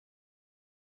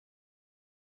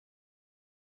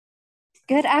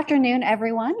Good afternoon,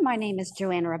 everyone. My name is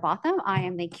Joanna Robotham. I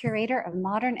am the Curator of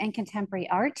Modern and Contemporary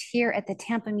Art here at the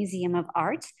Tampa Museum of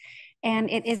Art. And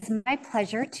it is my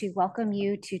pleasure to welcome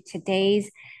you to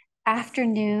today's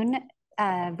afternoon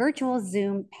virtual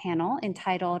Zoom panel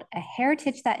entitled A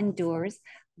Heritage That Endures,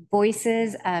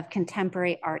 Voices of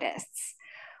Contemporary Artists.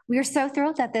 We are so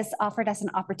thrilled that this offered us an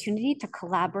opportunity to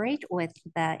collaborate with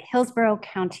the Hillsborough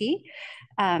County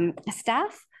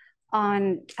staff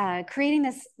on creating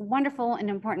this wonderful and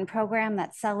important program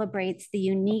that celebrates the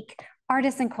unique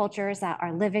artists and cultures that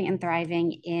are living and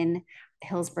thriving in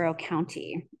Hillsborough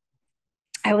County.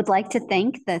 I would like to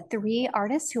thank the three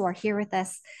artists who are here with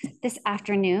us this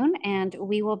afternoon, and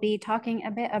we will be talking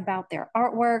a bit about their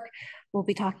artwork. We'll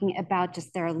be talking about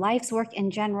just their life's work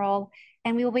in general,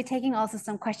 and we will be taking also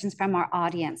some questions from our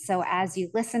audience. So as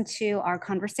you listen to our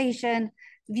conversation,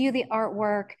 view the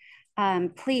artwork,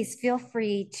 please feel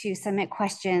free to submit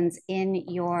questions in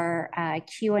your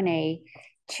Q&A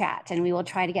chat, and we will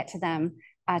try to get to them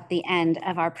at the end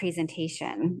of our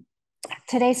presentation.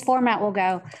 Today's format will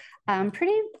go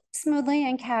pretty smoothly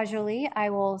and casually.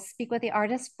 I will speak with the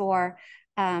artist for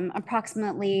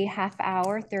approximately half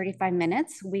hour, 35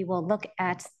 minutes. We will look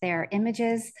at their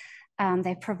images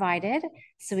they've provided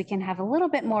so we can have a little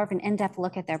bit more of an in-depth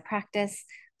look at their practice.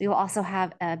 We will also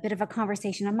have a bit of a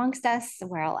conversation amongst us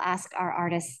where I'll ask our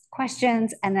artists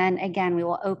questions. And then again, we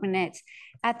will open it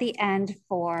at the end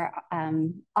for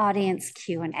audience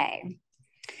Q&A.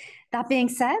 That being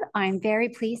said, I'm very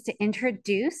pleased to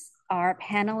introduce our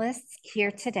panelists here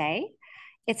today.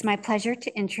 It's my pleasure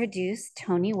to introduce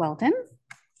Tony Weldon.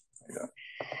 Yeah.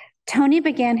 Tony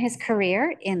began his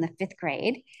career in the 5th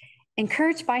grade.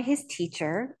 Encouraged by his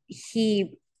teacher,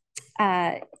 he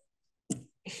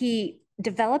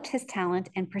developed his talent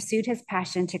and pursued his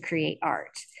passion to create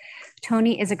art.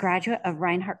 Tony is a graduate of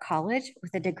Reinhardt College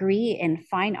with a degree in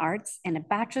fine arts and a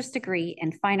bachelor's degree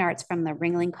in fine arts from the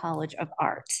Ringling College of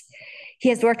Art. He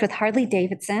has worked with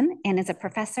Harley-Davidson and is a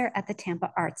professor at the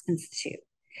Tampa Arts Institute.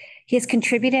 He has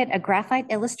contributed a graphite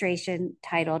illustration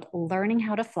titled Learning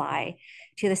How to Fly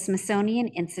to the Smithsonian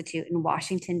Institute in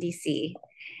Washington, D.C.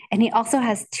 And he also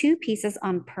has 2 pieces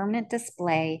on permanent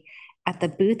display at the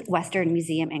Booth Western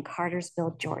Museum in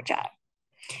Cartersville, Georgia.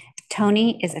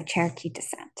 Tony is of Cherokee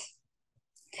descent.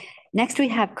 Next, we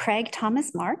have Craig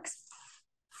Thomas Marks.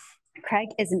 Craig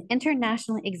is an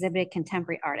internationally exhibited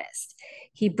contemporary artist.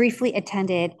 He briefly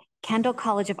attended Kendall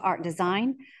College of Art and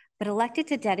Design, but elected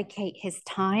to dedicate his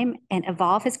time and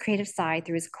evolve his creative side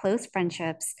through his close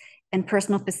friendships and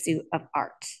personal pursuit of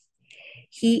art.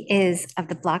 He is of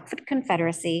the Blackfoot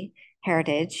Confederacy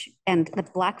heritage, and the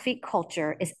Blackfeet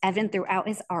culture is evident throughout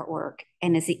his artwork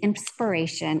and is the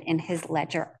inspiration in his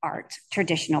ledger art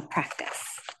traditional practice.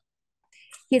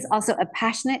 He is also a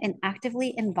passionate and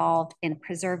actively involved in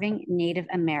preserving Native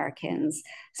Americans,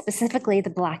 specifically the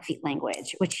Blackfeet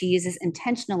language, which he uses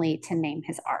intentionally to name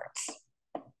his art.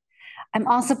 I'm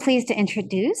also pleased to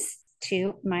introduce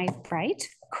to my right,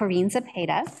 Corinne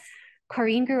Zepeda.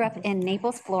 Corinne grew up in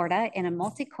Naples, Florida in a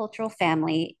multicultural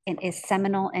family and is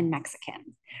Seminole and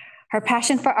Mexican. Her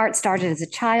passion for art started as a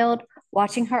child,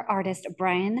 watching her artist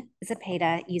Brian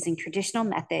Zepeda using traditional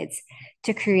methods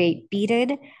to create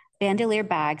beaded bandolier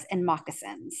bags and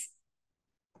moccasins,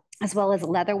 as well as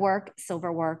leatherwork,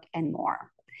 silverwork, and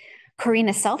more. Corinne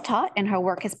is self-taught, and her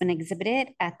work has been exhibited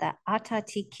at the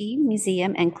Atatiki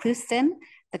Museum in Clewiston,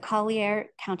 the Collier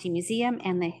County Museum,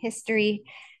 and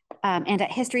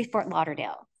at History Fort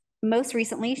Lauderdale. Most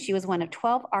recently, she was one of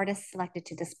 12 artists selected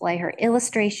to display her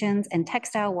illustrations and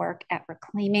textile work at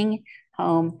Reclaiming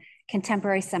Home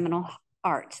Contemporary Seminole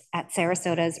Art at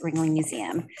Sarasota's Ringling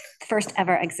Museum, the first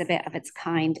ever exhibit of its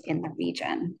kind in the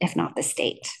region, if not the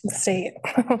state. The state.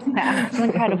 Yeah, it's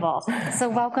incredible. So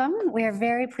welcome. We are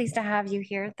very pleased to have you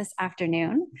here this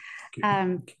afternoon.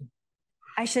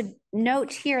 I should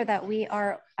note here that we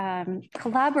are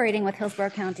collaborating with Hillsborough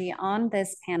County on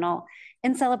this panel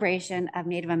in celebration of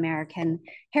Native American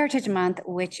Heritage Month,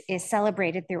 which is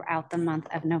celebrated throughout the month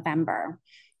of November.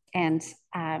 And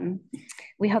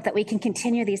we hope that we can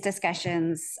continue these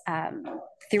discussions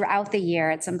throughout the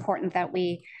year. It's important that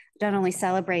we not only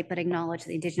celebrate, but acknowledge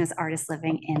the Indigenous artists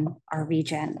living in our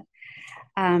region.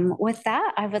 With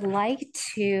that, I would like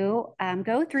to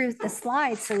go through the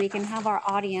slides so we can have our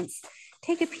audience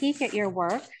take a peek at your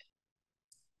work.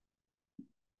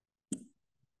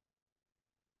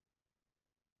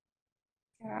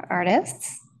 Our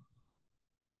artists.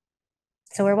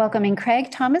 So we're welcoming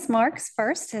Craig Thomas Marks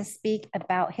first to speak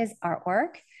about his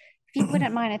artwork. If you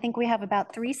wouldn't mind, I think we have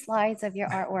about 3 slides of your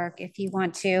artwork. If you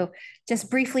want to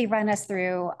just briefly run us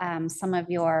through some of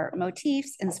your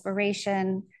motifs,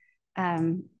 inspiration,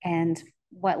 and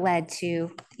what led to,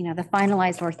 you know, the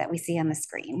finalized work that we see on the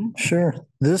screen. Sure.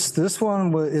 This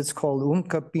one it's called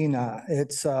Uncapina.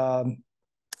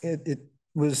 It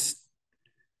was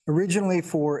originally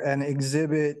for an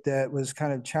exhibit that was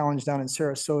kind of challenged down in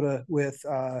Sarasota with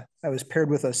that was paired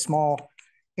with a small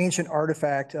ancient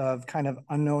artifact of kind of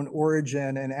unknown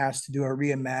origin and asked to do a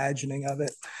reimagining of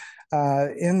it.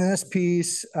 In this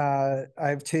piece,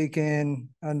 I've taken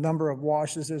a number of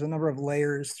washes. There's a number of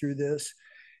layers through this.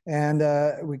 And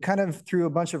we kind of, through a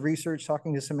bunch of research,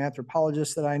 talking to some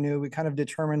anthropologists that I knew, we kind of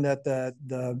determined that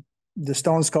the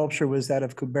stone sculpture was that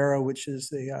of Curator, which is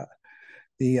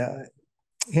the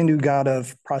Hindu god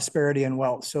of prosperity and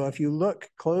wealth. So if you look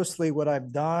closely, what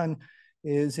I've done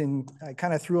is I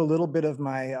kind of threw a little bit of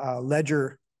my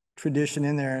ledger tradition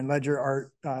in there, and ledger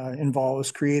art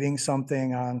involves creating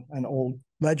something on an old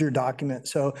ledger document.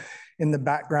 So in the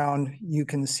background, you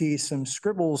can see some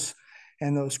scribbles,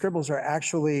 and those scribbles are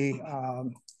actually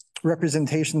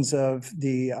representations of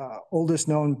the oldest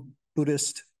known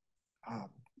Buddhist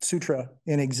sutra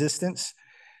in existence.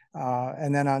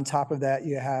 And then on top of that,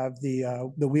 you have the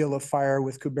wheel of fire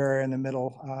with Kubera in the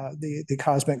middle, the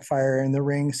cosmic fire, and the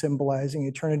ring symbolizing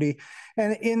eternity.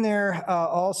 And in there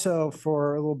also,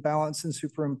 for a little balance and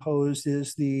superimposed,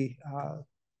 is the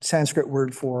Sanskrit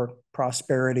word for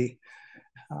prosperity.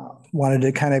 Wanted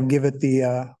to kind of give it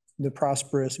the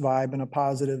prosperous vibe and a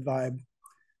positive vibe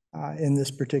in this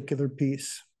particular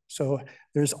piece. So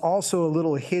there's also a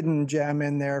little hidden gem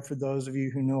in there for those of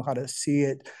you who know how to see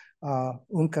it.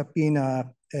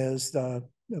 Uncapina is the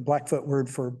Blackfoot word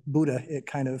for Buddha. It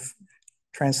kind of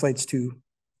translates to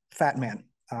fat man.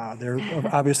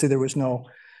 Obviously there was no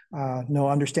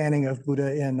understanding of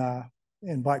Buddha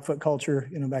in Blackfoot culture,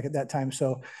 back at that time.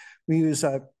 So we use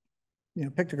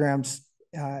pictograms,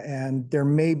 and there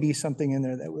may be something in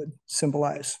there that would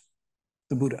symbolize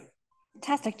the Buddha.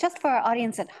 Fantastic. Just for our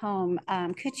audience at home,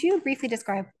 could you briefly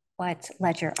describe what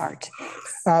ledger art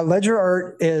is? Ledger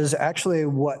art is actually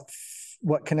what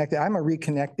connected. I'm a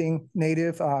reconnecting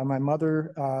native.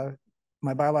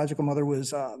 My biological mother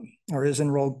was or is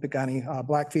enrolled Pagani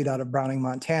Blackfeet out of Browning,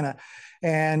 Montana,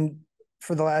 and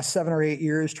for the last 7 or 8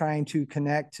 years, trying to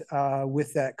connect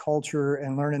with that culture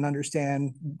and learn and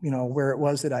understand, where it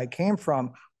was that I came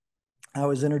from. I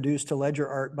was introduced to ledger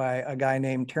art by a guy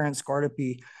named Terrence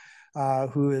Scardapi,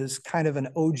 who is kind of an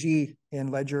OG in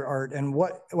ledger art. And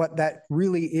what that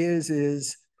really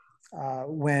is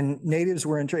when natives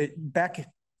were in trade back,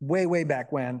 way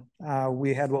back when,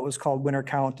 we had what was called winter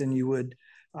count, and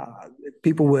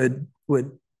people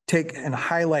would take and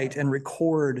highlight and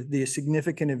record the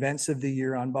significant events of the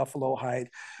year on buffalo hide.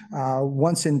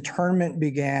 Once internment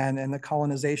began and the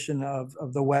colonization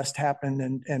of the West happened,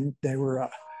 and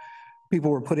people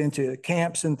were put into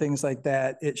camps and things like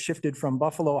that, it shifted from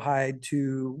buffalo hide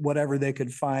to whatever they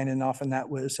could find. And often that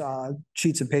was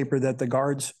sheets of paper that the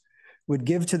guards would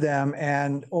give to them.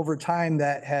 And over time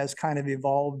that has kind of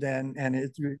evolved, and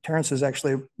Terrence is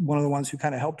actually one of the ones who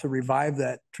kind of helped to revive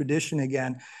that tradition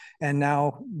again. And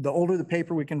now the older the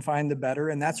paper we can find, the better.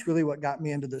 And that's really what got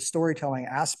me into the storytelling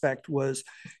aspect. Was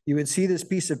you would see this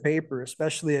piece of paper,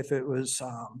 especially if it was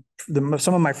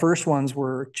some of my first ones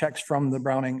were checks from the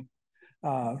Browning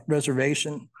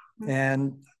reservation,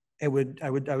 and I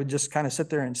would just kind of sit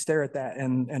there and stare at that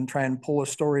and try and pull a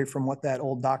story from what that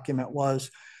old document was.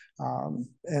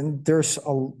 And there's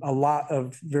a lot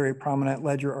of very prominent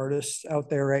ledger artists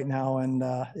out there right now, and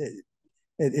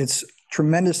it's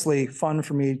tremendously fun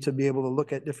for me to be able to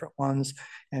look at different ones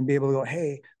and be able to go,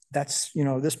 hey, that's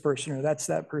this person, or that's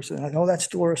that person. Oh, that's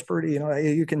Dolores Purdy.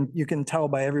 You can tell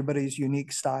by everybody's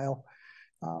unique style,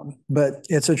 but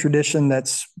it's a tradition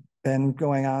that's been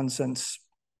going on since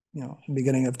the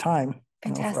beginning of time.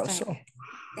 Fantastic. For us, so.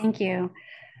 Thank you.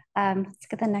 Let's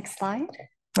get the next slide.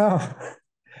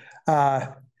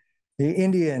 The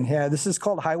Indian. Yeah, this is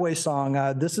called Highway Song.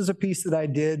 This is a piece that I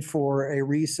did for a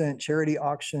recent charity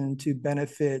auction to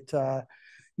benefit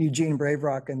Eugene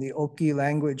Braverock and the Oki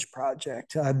Language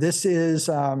Project. This is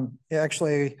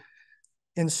actually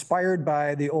inspired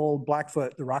by the old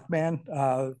Blackfoot, the rock band,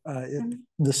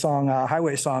 the song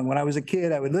Highway Song. When I was a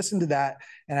kid, I would listen to that,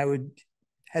 and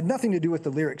had nothing to do with the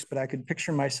lyrics, but I could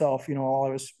picture myself, while I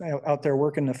was out there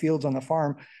working the fields on the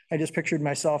farm, I just pictured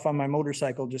myself on my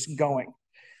motorcycle just going.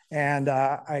 And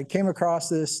I came across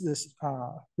this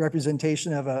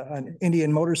representation of an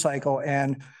Indian motorcycle,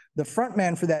 and the front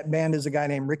man for that band is a guy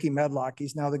named Ricky Medlock.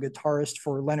 He's now the guitarist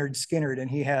for Leonard Skinner, and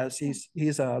he's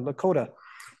a Lakota,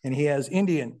 and he has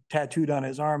Indian tattooed on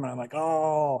his arm. And I'm like,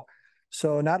 oh.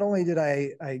 So not only did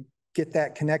I get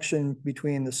that connection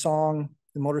between the song,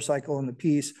 the motorcycle, and the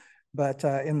piece, but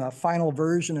in the final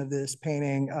version of this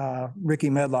painting, Ricky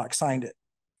Medlock signed it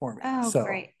for me. Oh, so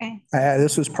great.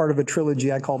 this was part of a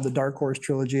trilogy I called the Dark Horse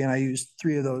trilogy, and I used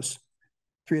three of those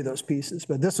pieces,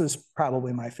 but this was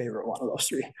probably my favorite one of those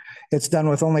three. It's done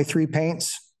with only 3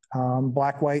 paints,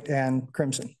 black, white, and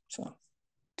crimson. So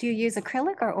do you use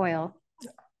acrylic or oil?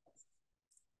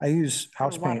 I use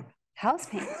house paint. House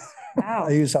paint. Wow.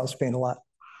 I use house paint a lot.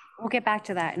 We'll get back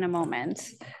to that in a moment.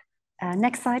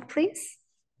 Next slide, please.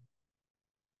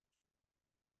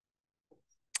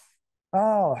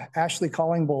 Oh, Ashley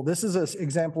Collingbull. This is an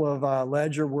example of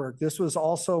ledger work. This was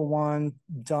also one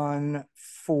done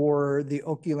for the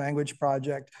Oki Language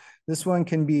Project. This one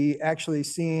can be actually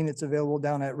seen. It's available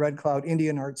down at Red Cloud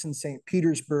Indian Arts in St.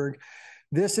 Petersburg.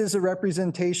 This is a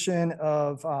representation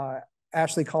of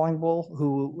Ashley Collingbull,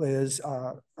 who is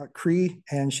a Cree,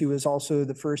 and she was also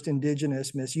the first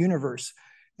Indigenous Miss Universe.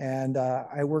 And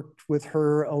I worked with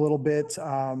her a little bit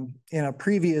in a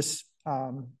previous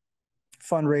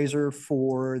fundraiser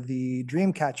for the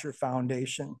Dreamcatcher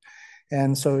Foundation.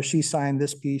 And so she signed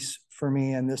this piece for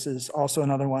me. And this is also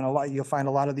another one. You'll find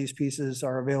a lot of these pieces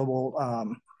are available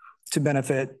to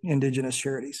benefit Indigenous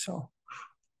charities. So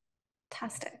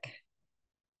fantastic.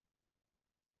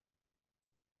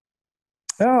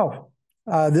 Oh,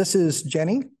 this is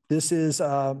Jenny. This is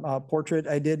a portrait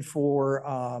I did for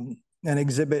an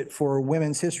exhibit for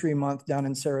Women's History Month down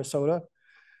in Sarasota.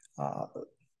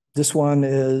 This one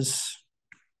is,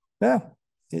 yeah,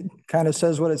 it kind of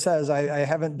says what it says. I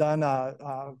haven't done,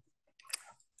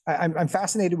 I'm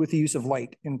fascinated with the use of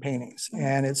light in paintings,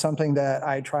 and it's something that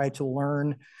I try to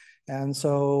learn. And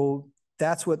so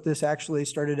that's what this actually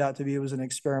started out to be. It was an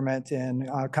experiment in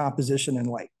composition and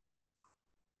light.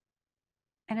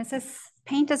 And is this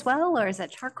paint as well, or is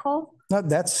it charcoal? No,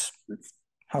 that's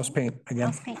house paint again.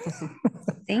 House paint.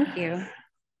 Thank you.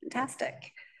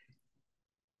 Fantastic.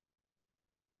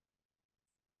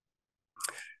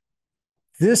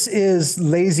 This is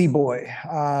Lazy Boy.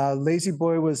 Lazy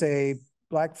Boy was a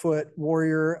Blackfoot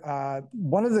warrior.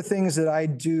 One of the things that I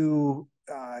do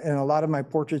in a lot of my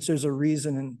portraits, there's a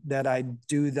reason that I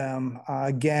do them.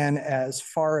 Again, as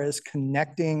far as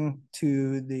connecting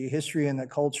to the history and the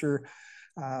culture,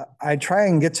 I try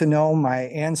and get to know my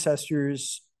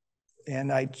ancestors,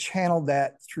 and I channel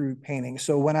that through painting.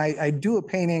 So when I do a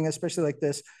painting, especially like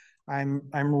this, I'm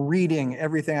reading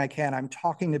everything I can. I'm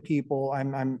talking to people.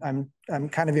 I'm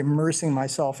kind of immersing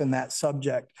myself in that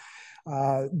subject.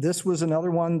 This was another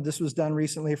one. This was done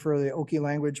recently for the Oki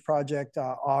Language Project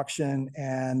auction,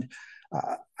 and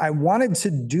I wanted to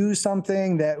do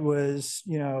something that was,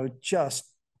 just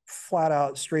flat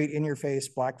out straight in your face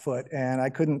Blackfoot, and I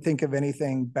couldn't think of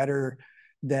anything better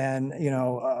than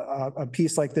a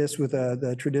piece like this with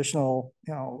the traditional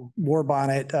war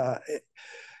bonnet.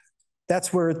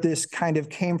 That's where this kind of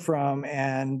came from,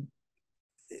 and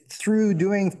through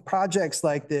doing projects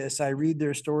like this, I read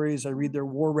their stories, I read their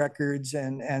war records,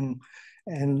 and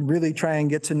really try and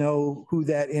get to know who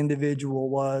that individual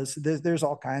was. There's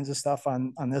all kinds of stuff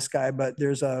on this guy, but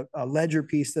there's a ledger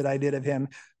piece that I did of him.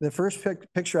 The first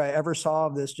picture I ever saw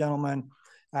of this gentleman,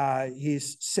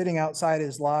 he's sitting outside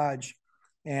his lodge,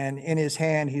 and in his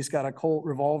hand, he's got a Colt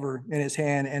revolver in his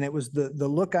hand, and it was the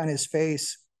look on his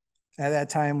face at that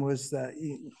time was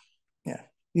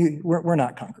we're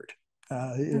not conquered.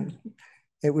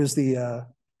 It was the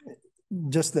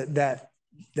just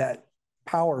that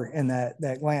power in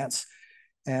that glance.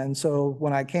 And so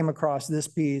when I came across this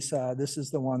piece, this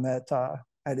is the one that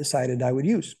I decided I would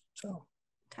use. So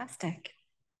fantastic.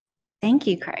 Thank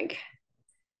you, Craig.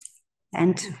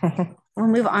 And we'll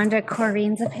move on to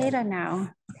Corinne Zepeda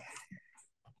now.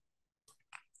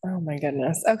 Oh my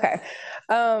goodness. Okay.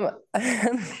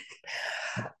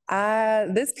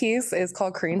 This piece is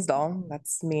called Corinne's Doll.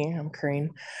 That's me. I'm Corinne.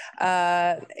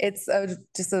 It's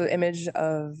just an image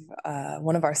of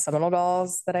one of our Seminole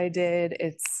dolls that I did.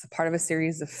 It's part of a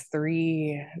series of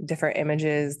 3 different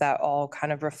images that all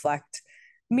kind of reflect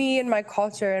me and my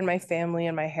culture and my family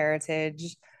and my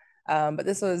heritage. But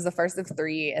this was the first of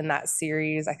 3 in that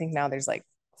series. I think now there's like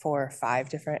 4 or 5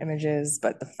 different images,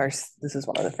 but this is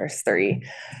one of the first 3.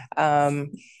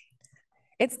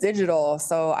 It's digital,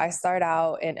 so I start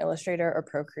out in Illustrator or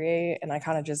Procreate, and I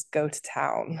kind of just go to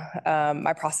town.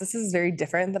 My process is very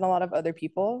different than a lot of other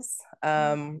people's.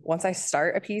 Once I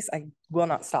start a piece, I will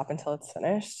not stop until it's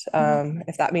finished.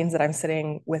 If that means that I'm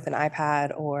sitting with an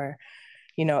iPad or,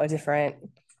 a different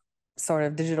sort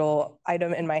of digital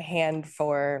item in my hand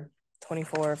for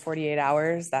 24, 48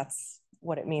 hours, that's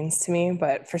what it means to me.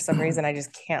 But for some reason, I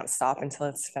just can't stop until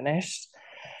it's finished.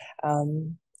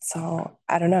 So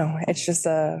I don't know. It's just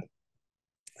a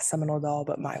Seminole doll,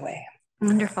 but my way.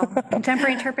 Wonderful.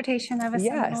 Contemporary interpretation of a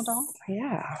seminal Yes. doll.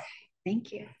 Yeah.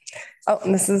 Thank you. Oh,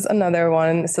 and this is another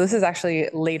one. So this is actually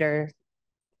later,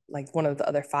 like one of the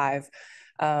other five.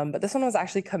 But this one was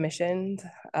actually commissioned.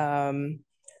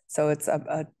 So it's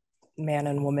a man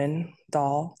and woman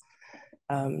doll.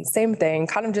 Same thing,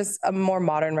 kind of just a more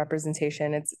modern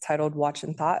representation. It's titled Watch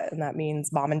and Thought, and that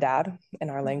means mom and dad in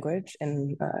our language,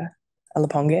 in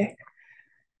Alaponge.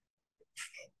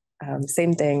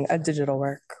 Same thing, a digital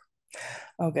work.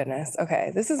 Oh goodness.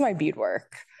 Okay, this is my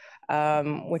beadwork,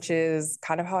 which is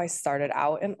kind of how I started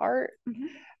out in art.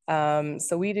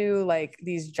 So we do like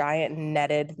these giant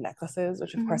netted necklaces,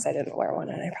 which of course I didn't wear one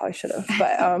and I probably should have,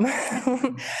 but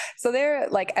so they're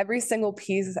like every single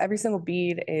piece, every single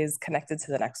bead is connected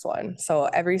to the next one. So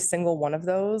every single one of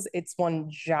those, it's one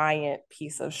giant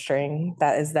piece of string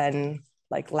that is then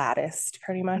like latticed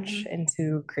pretty much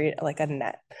into create like a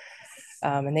net.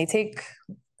 And they take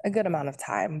a good amount of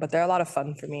time, but they're a lot of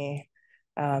fun for me.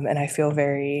 And I feel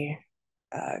very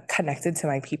connected to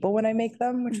my people when I make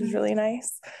them, which is really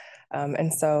nice.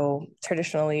 And so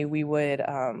traditionally we would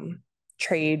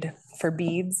trade for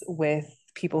beads with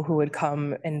people who would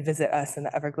come and visit us in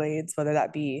the Everglades, whether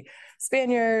that be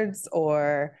Spaniards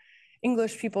or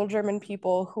English people, German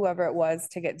people, whoever it was,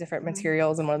 to get different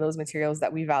materials. And one of those materials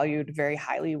that we valued very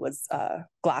highly was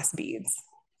glass beads.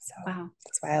 So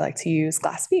that's why I like to use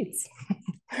glass beads.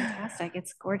 Fantastic.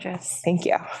 It's gorgeous. Thank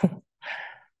you.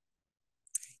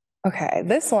 Okay,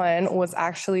 this one was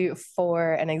actually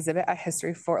for an exhibit at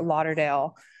History Fort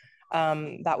Lauderdale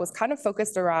that was kind of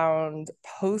focused around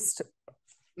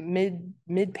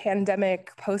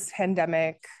mid-pandemic,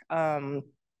 post-pandemic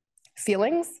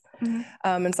feelings.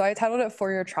 And so I titled it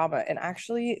For Your Trauma. And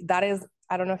actually that is,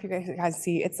 I don't know if you guys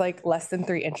see, it's like less than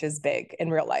 3 inches big in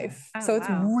real life. So it's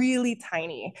really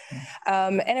tiny.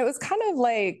 And it was kind of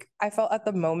like, I felt at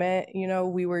the moment, you know,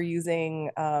 we were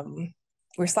using,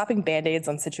 we're slapping Band-Aids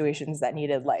on situations that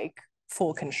needed like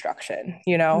full construction,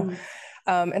 you know?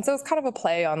 And so it's kind of a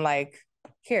play on like,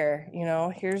 here, you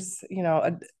know, here's, you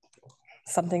know,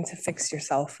 something to fix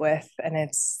yourself with. And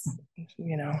it's,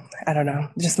 you know, I don't know,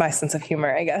 just my sense of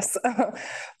humor, I guess.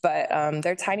 But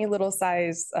they're tiny little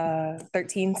size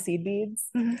 13 seed beads.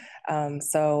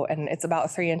 So, and it's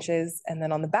about 3 inches. And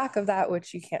then on the back of that,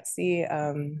 which you can't see,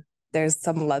 there's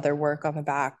some leather work on the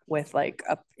back with like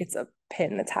it's a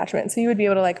pin attachment. So you would be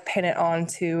able to like pin it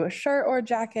onto a shirt or a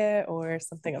jacket or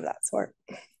something of that sort.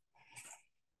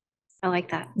 I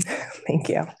like that. Thank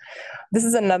you. This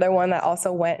is another one that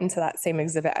also went into that same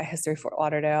exhibit at History Fort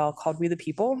Lauderdale called We the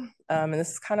People. And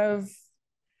this is kind of,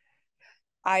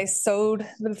 I sewed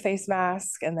the face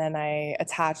mask and then I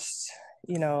attached,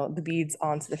 you know, the beads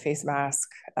onto the face mask.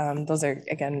 Those are,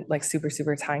 again, like super,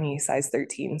 super tiny size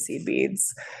 13 seed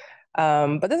beads.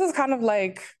 But this is kind of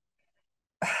like,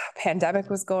 pandemic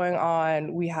was going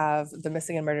on. We have the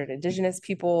missing and murdered Indigenous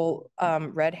people,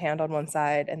 red hand on one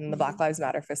side and the Black Lives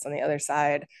Matter fist on the other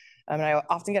side. And I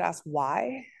often get asked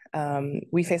why.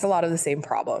 We face a lot of the same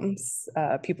problems,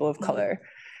 people of color.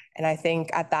 And I think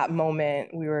at that moment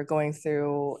we were going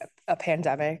through a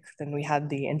pandemic. Then we had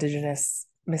the Indigenous,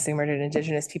 missing, murdered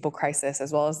Indigenous people crisis,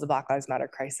 as well as the Black Lives Matter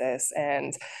crisis.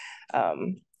 And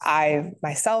I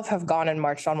myself have gone and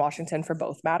marched on Washington for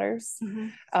both matters.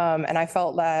 And I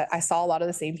felt that I saw a lot of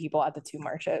the same people at the two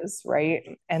marches,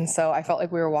 right? And so I felt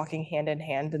like we were walking hand in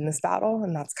hand in this battle.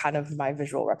 And that's kind of my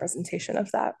visual representation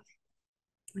of that.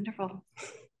 Wonderful.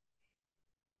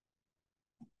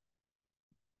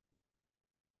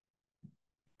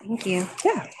 Thank you.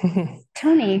 Yeah.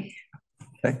 Tony.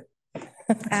 Okay.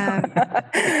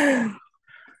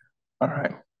 All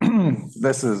right.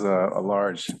 This is a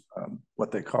large,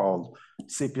 what they call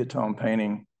sepia tone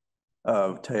painting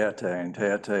of Teate. And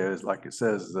Teate is, like it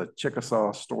says, the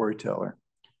Chickasaw storyteller.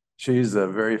 She's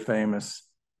very famous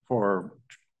for,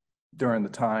 during the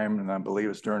time, and I believe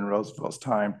it's during Roosevelt's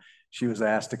time, she was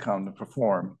asked to come to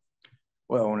perform.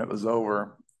 Well, when it was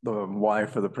over, the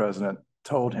wife of the president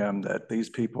told him that these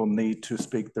people need to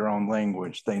speak their own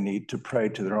language. They need to pray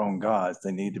to their own gods.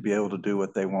 They need to be able to do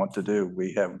what they want to do.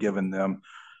 We have given them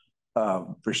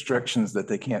restrictions that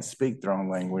they can't speak their own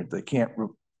language. They can't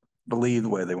believe the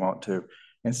way they want to.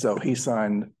 And so he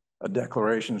signed a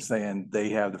declaration saying they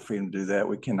have the freedom to do that.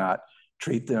 We cannot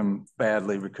treat them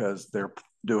badly because they're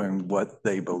doing what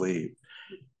they believe.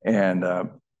 And I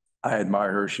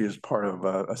admire her. She was part of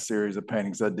a series of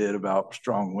paintings I did about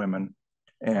strong women.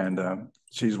 And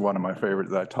she's one of my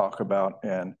favorites that I talk about.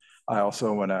 And I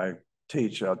also, when I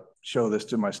teach, I show this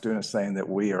to my students saying that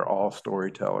we are all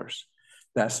storytellers.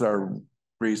 That's our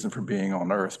reason for being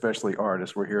on earth, especially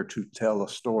artists. We're here to tell a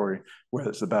story, whether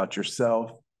it's about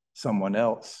yourself, someone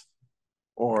else,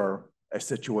 or a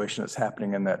situation that's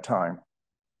happening in that time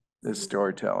is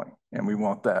storytelling. And we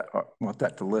want that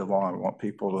to live on. We want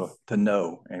people to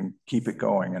know and keep it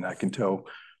going. And I can tell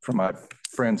from my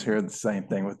friends here, the same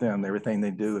thing with them. Everything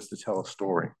they do is to tell a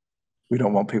story. We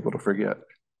don't want people to forget.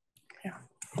 Yeah,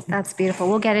 that's beautiful.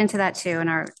 We'll get into that too in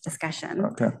our discussion.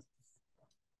 Okay.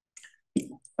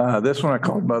 This one I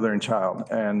called Mother and Child.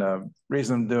 And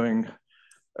reason I'm doing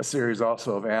a series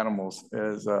also of animals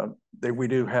is that we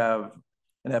do have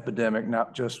an epidemic,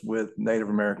 not just with Native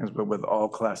Americans, but with all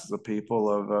classes of people,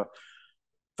 of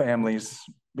families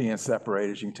being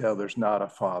separated. As you can tell, there's not a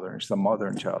father, it's a mother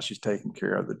and child. She's taking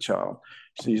care of the child.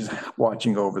 She's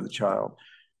watching over the child.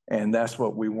 And that's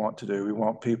what we want to do. We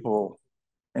want people,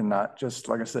 and not just,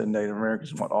 like I said, Native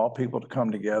Americans, we want all people to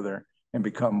come together and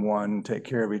become one, take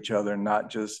care of each other, and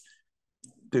not just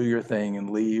do your thing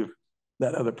and leave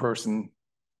that other person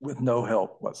with no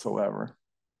help whatsoever.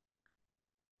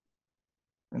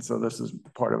 And so this is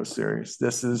part of a series.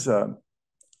 This is,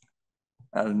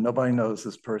 nobody knows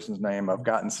this person's name. I've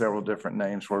gotten several different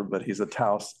names for it, but he's a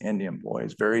Taos Indian boy.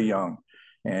 He's very young.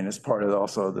 And it's part of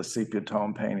also the sepia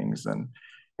tone paintings. And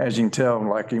as you can tell,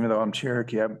 like, even though I'm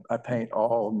Cherokee, I paint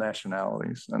all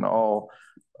nationalities and all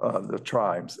the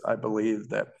tribes. I believe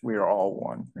that we are all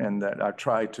one, and that I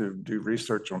try to do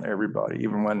research on everybody,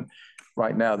 even when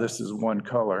right now this is one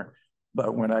color.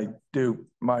 But when I do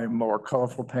my more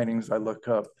colorful paintings, I look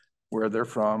up where they're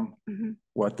from,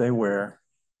 what they wear,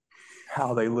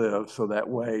 how they live. So that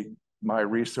way my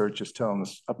research is telling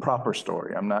us a proper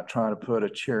story. I'm not trying to put a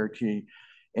Cherokee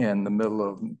in the middle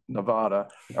of Nevada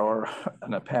or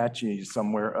an Apache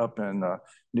somewhere up in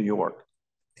New York.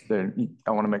 I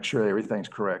want to make sure everything's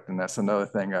correct. And that's another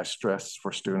thing I stress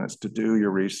for students: to do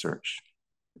your research.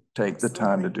 Take the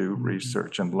time to do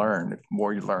research and learn. The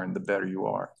more you learn, the better you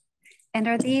are. And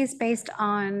are these based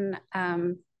on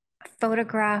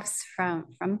photographs from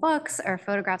books or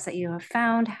photographs that you have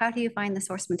found? How do you find the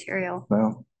source material?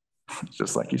 Well,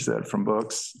 just like you said, from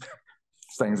books,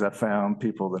 things I found,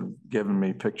 people that have given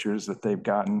me pictures that they've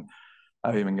gotten.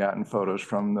 I've even gotten photos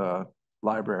from the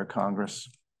Library of Congress.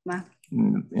 Wow.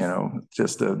 You know,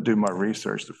 just to do my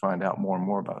research to find out more and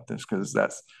more about this, because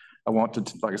I want to,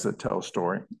 like I said, tell a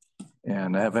story.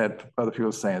 And I have had other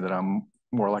people saying that I'm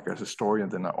more like a historian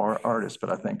than an artist,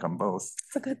 but I think I'm both.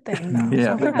 It's a good thing, though.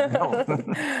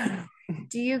 Yeah.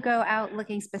 Do you go out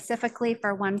looking specifically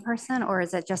for one person, or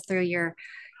is it just through your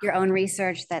own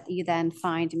research that you then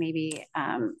find maybe?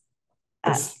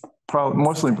 It's probably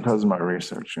mostly because of my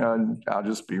research. I'll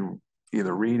just be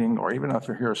either reading, or even if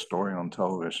I hear a story on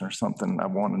television or something, I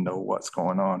want to know what's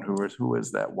going on. Who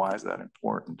is that? Why is that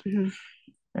important?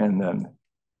 And then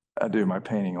I do my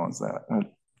painting on that.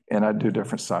 And I do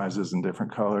different sizes and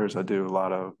different colors. I do a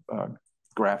lot of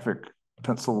graphic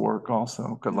pencil work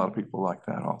also, because a lot of people like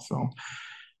that also.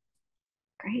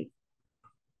 Great.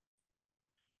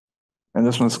 And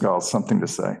this one's called Something to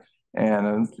Say.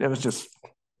 And it was just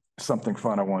something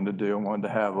fun I wanted to do. I wanted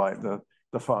to have like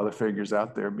the father figures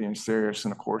out there being serious.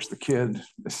 And of course, the kid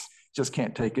just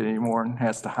can't take it anymore and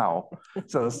has to howl.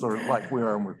 So it's sort of like we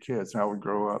are when we're kids, how we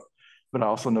grow up. But I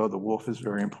also know the wolf is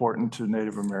very important to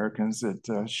Native Americans. It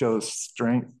shows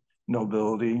strength,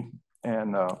 nobility,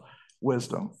 and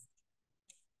wisdom.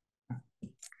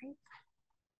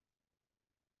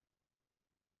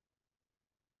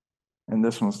 And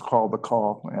this one's called The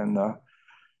Call. And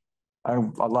I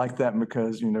like that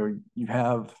because, you know, you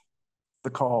have the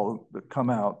call that come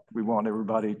out. We want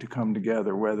everybody to come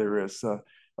together, whether it's a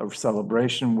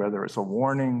celebration, whether it's a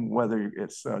warning, whether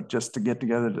it's just to get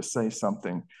together to say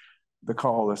something. The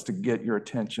call is to get your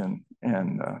attention,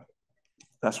 and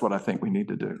that's what I think we need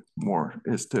to do more,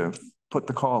 is to put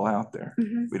the call out there.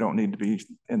 We don't need to be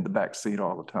in the back seat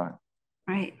all the time.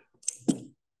 Right.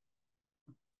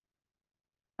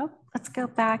 Oh, let's go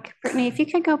back. Brittany, if you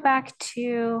could go back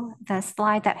to the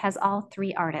slide that has all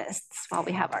three artists while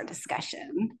we have our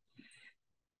discussion.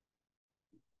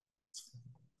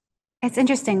 It's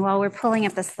interesting, while we're pulling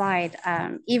up the slide,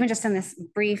 even just in this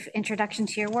brief introduction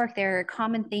to your work, there are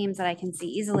common themes that I can see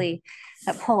easily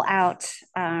that pull out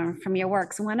from your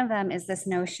works. One of them is this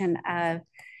notion of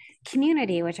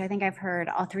community, which I think I've heard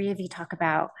all three of you talk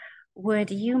about. Would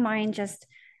you mind just,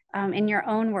 in your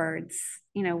own words,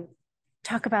 you know,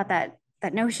 talk about that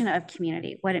notion of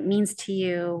community, what it means to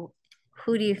you?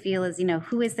 Who do you feel is, you know,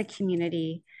 who is the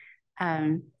community?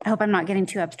 I hope I'm not getting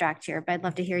too abstract here, but I'd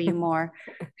love to hear you more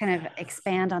kind of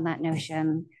expand on that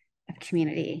notion of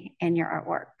community in your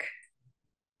artwork.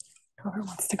 Whoever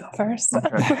wants to go first.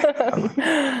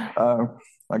 Okay.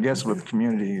 I guess with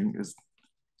community is,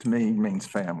 to me, means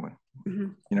family.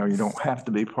 You know, you don't have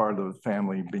to be part of the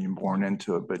family being born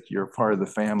into it, but you're part of the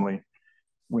family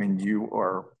when you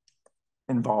are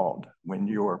involved, when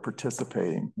you're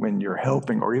participating, when you're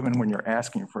helping, or even when you're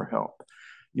asking for help.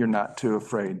 You're not too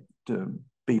afraid to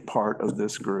be part of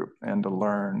this group and to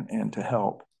learn and to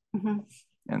help.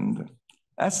 And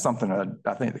that's something that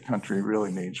I think the country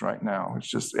really needs right now. It's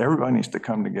just everybody needs to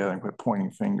come together and quit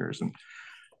pointing fingers. And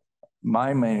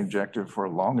my main objective for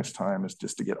the longest time is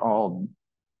just to get all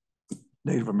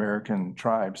Native American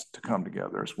tribes to come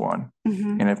together as one.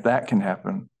 And if that can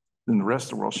happen, then the rest of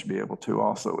the world should be able to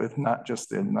also, if not just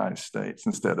the United States,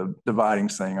 instead of dividing,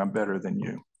 saying I'm better than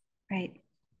you. Right.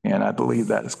 And I believe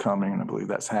that is coming, and I believe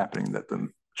that's happening, that the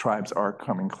tribes are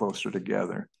coming closer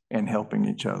together and helping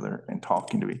each other and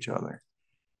talking to each other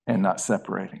and not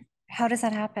separating. How does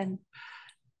that happen?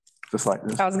 Just like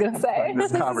this. I was going to say,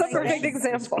 this this is a conversation, perfect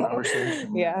example.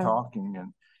 Conversation, Yeah.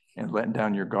 Talking and letting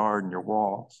down your guard and your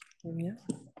walls. Yeah.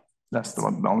 That's the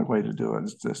only way to do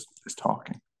it is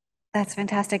talking. That's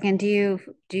fantastic. And do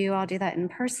you all do that in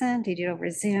person? Do you do it over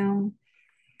Zoom?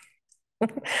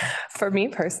 For me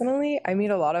personally, I meet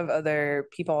a lot of other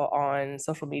people on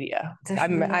social media.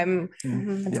 I'm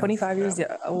 25 years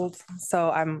old, so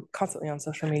I'm constantly on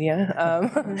social media.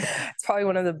 It's probably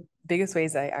one of the biggest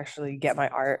ways I actually get my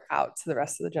art out to the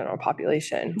rest of the general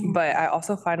population. But I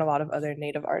also find a lot of other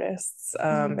Native artists,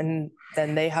 and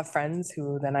then they have friends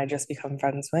who then I just become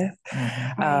friends with.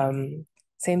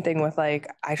 Same thing with I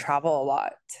travel a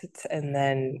lot. And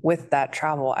then with that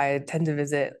travel, I tend to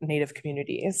visit Native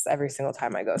communities every single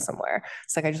time I go somewhere.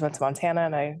 It's I just went to Montana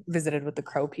and I visited with the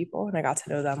Crow people and I got to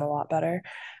know them a lot better.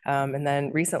 And then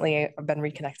recently I've been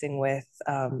reconnecting with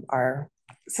our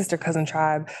sister cousin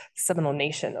tribe, Seminole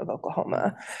Nation of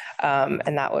Oklahoma.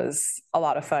 And that was a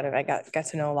lot of fun. And I got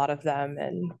to know a lot of them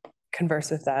and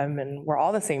converse with them, and we're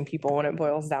all the same people when it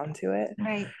boils down to it.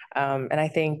 Right. And I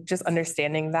think just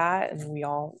understanding that, and we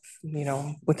all,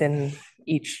 within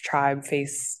each tribe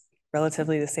face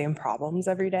relatively the same problems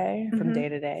every day from day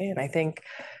to day. And I think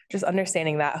just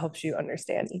understanding that helps you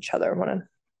understand each other one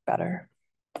better.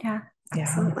 Yeah,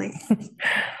 absolutely.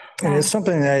 And it's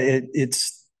something that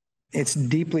it's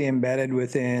deeply embedded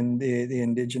within the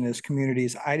indigenous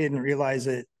communities. I didn't realize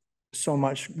it so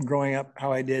much growing up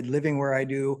how I did, living where I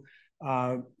do.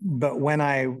 But when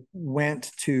I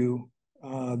went to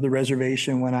the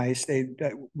reservation, when I stayed,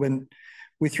 when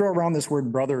we throw around this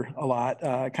word brother a lot,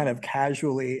 kind of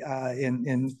casually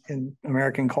in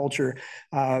American culture.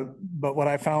 But what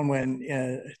I found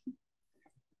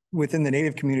within the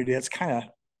Native community, it's kind of,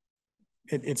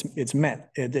 it's meant.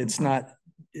 It's not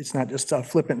just a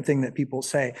flippant thing that people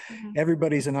say.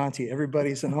 Everybody's an auntie,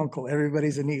 everybody's an uncle,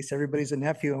 everybody's a niece, everybody's a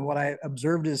nephew. And what I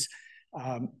observed is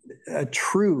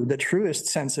the truest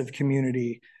sense of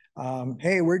community.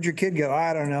 Hey, where'd your kid go?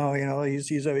 I don't know.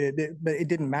 But it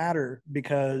didn't matter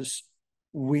because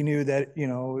we knew that,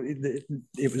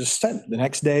 it was set the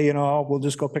next day, we'll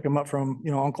just go pick them up from,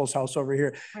 uncle's house over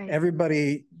here. Right.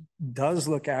 Everybody does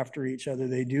look after each other.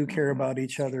 They do care about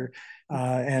each other.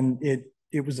 And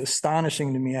it was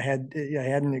astonishing to me. I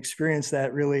hadn't experienced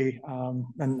that really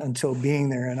until being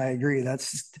there. And I agree.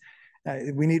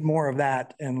 We need more of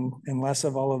that and less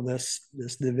of all of this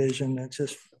division. It's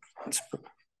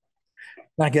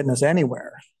not getting us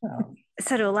anywhere.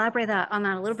 So to elaborate on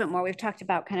that a little bit more, we've talked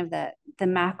about kind of the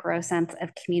macro sense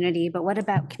of community, but what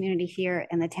about community here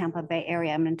in the Tampa Bay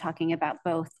area? I'm talking about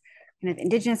both kind of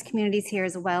indigenous communities here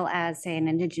as well as, say, an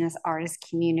indigenous artist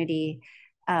community.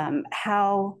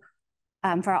 How,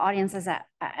 for our audiences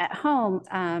at home,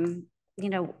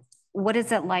 what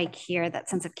is it like here, that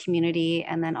sense of community,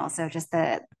 and then also just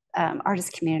the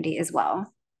artist community as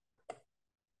well?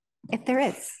 If there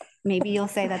is, maybe you'll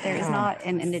say that there is not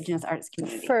an indigenous artist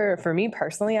community. For me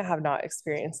personally, I have not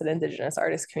experienced an indigenous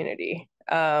artist community.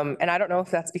 And I don't know if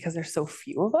that's because there's so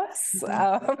few of us,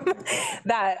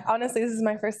 that honestly, this is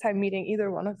my first time meeting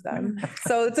either one of them.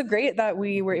 So it's great that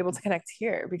we were able to connect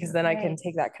here, because then I can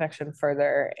take that connection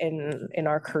further in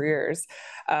our careers.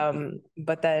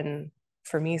 But then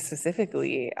for me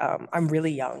specifically, I'm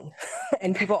really young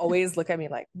and people always look at me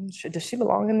like, does she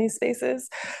belong in these spaces?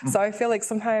 So I feel like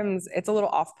sometimes it's a little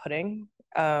off-putting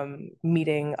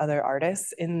meeting other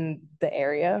artists in the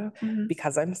area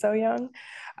because I'm so young.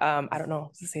 I don't know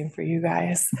if it's the same for you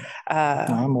guys.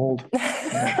 I'm old.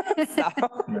 So.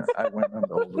 Yeah, I went on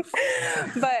the oldest.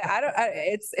 But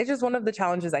it's just one of the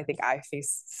challenges I think I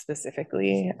face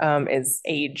specifically is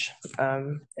age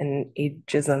and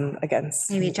ageism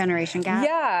against Maybe generation gap.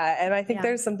 Yeah. And I think Yeah.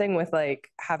 there's something with like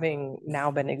having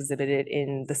now been exhibited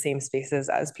in the same spaces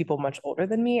as people much older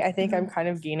than me. I think I'm kind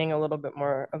of gaining a little bit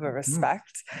more of a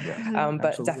respect. Yeah, But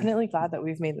absolutely. definitely glad that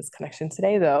we've made this connection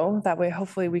today, though. That way,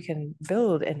 hopefully, we can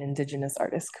build an Indigenous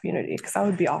artist community because that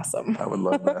would be awesome. I would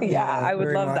love that. Yeah, I would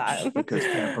very love much. that. Because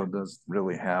Tampa does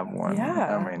really have one.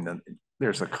 Yeah. I mean,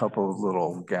 there's a couple of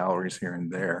little galleries here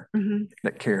and there Mhm.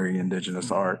 that carry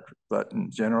Indigenous art, but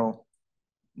in general,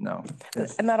 no.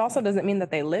 And that also doesn't mean that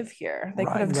they live here. They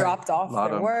could have Right. dropped A off lot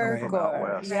their of them come work from out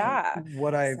or west. yeah.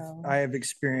 What I So- have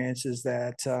experienced is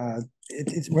that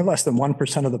we're less than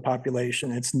 1% of the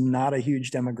population. It's not a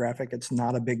huge demographic. It's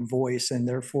not a big voice, and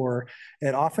therefore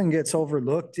it often gets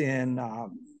overlooked in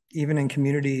even in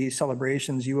community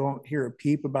celebrations. You won't hear a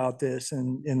peep about this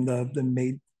in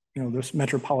this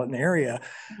metropolitan area.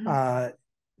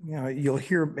 You'll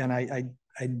hear, and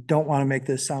I don't want to make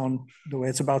this sound the way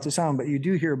it's about to sound, but you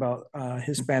do hear about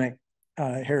Hispanic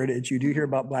heritage. You do hear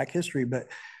about Black history, but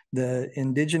the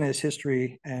Indigenous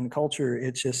history and culture,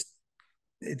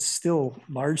 it's still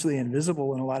largely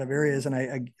invisible in a lot of areas. And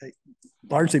I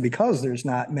largely because there's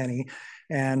not many.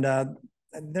 And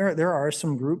there are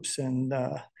some groups, and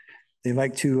they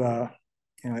like to,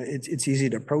 it's easy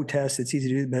to protest. It's easy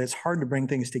to do, but it's hard to bring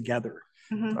things together.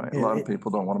 Mhm. Right. A lot of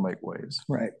people don't want to make waves.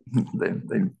 Right.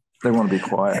 They want to be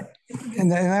quiet.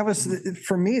 And that was,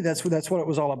 for me, that's what it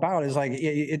was all about, is like,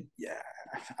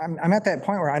 I'm at that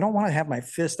point where I don't want to have my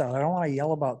fist out. I don't want to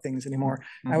yell about things anymore.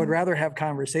 Mm-hmm. I would rather have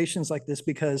conversations like this,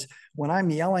 because when I'm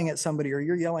yelling at somebody or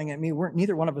you're yelling at me,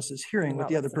 neither one of us is hearing what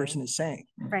the other person is saying.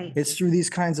 Right. It's through these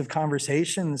kinds of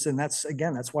conversations. And that's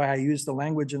why I use the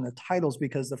language in the titles,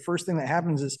 because the first thing that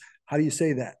happens is, how do you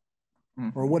say that?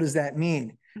 Mm-hmm. Or what does that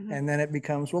mean? Mhm. And then it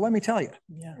becomes, well, let me tell you.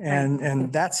 Yeah.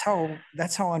 And that's how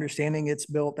understanding gets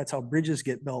built. That's how bridges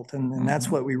get built. And that's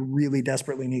what we really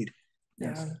desperately need.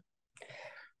 Yeah.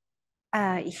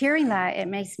 Hearing that, it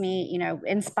makes me,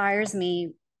 inspires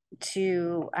me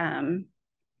to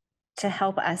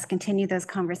help us continue those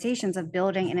conversations of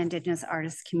building an Indigenous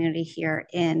artist community here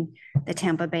in the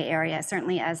Tampa Bay area.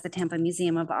 Certainly, as the Tampa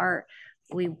Museum of Art,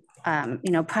 we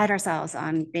pride ourselves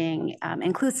on being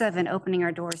inclusive and opening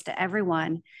our doors to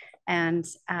everyone. And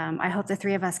I hope the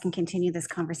three of us can continue this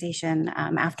conversation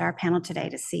after our panel today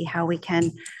to see how we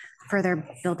can further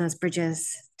build those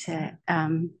bridges to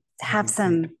have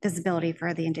some visibility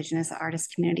for the Indigenous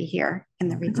artist community here in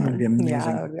the region. That'd be amazing. Yeah,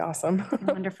 that would be awesome.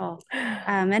 Wonderful.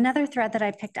 Another thread that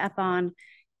I picked up on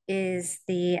is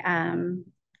the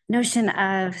notion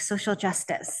of social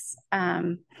justice.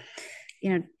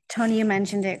 Tony, you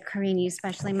mentioned it. Corinne, you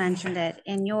especially mentioned it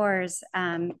in yours.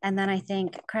 And then I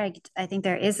think, Craig,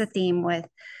 there is a theme with,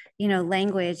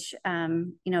 language,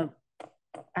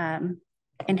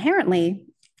 inherently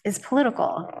is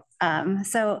political.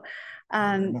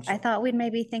 I thought we'd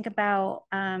maybe think about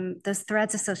those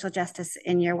threads of social justice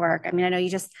in your work. I mean, I know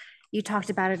you talked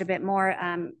about it a bit more.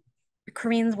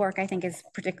 Corinne's work, I think, is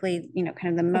particularly,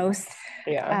 kind of the most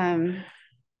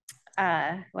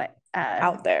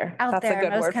out there. That's a good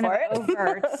most word kind for of it.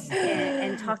 overt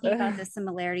and talking about the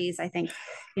similarities, I think,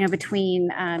 between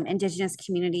Indigenous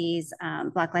communities,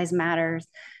 Black Lives Matters.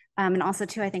 And also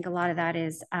too, I think a lot of that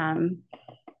is,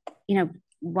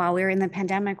 while we were in the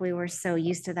pandemic, we were so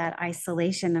used to that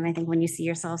isolation. And I think when you see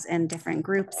yourselves in different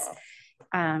groups,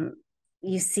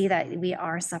 you see that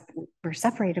we're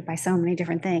separated by so many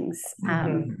different things.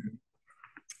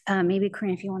 Maybe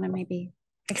Corinne, if you want to maybe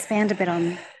expand a bit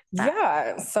on that.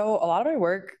 Yeah, so a lot of my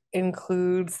work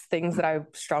includes things that I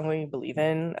strongly believe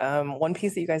in. One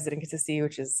piece that you guys didn't get to see,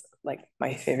 which is like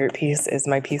my favorite piece, is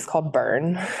my piece called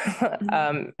Burn.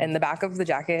 And the back of the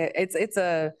jacket, it's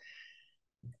a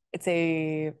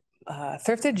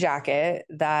thrifted jacket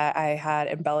that I had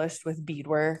embellished with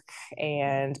beadwork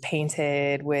and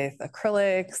painted with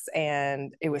acrylics,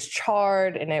 and it was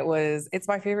charred, and it's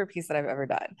my favorite piece that I've ever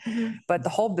done. But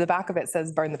the back of it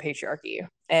says "Burn the Patriarchy,"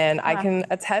 and I can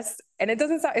attest. And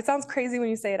it sounds crazy when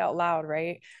you say it out loud,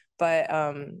 right? But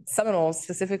Seminoles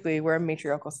specifically, we're a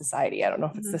matriarchal society. I don't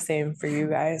know if it's the same for you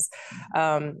guys.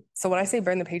 So when I say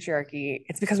burn the patriarchy,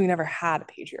 it's because we never had a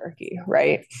patriarchy,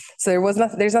 right? So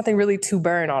there's nothing really to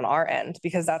burn on our end,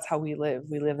 because that's how we live.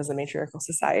 We live as a matriarchal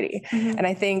society. And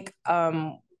I think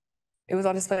it was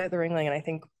on display at the Ringling, and I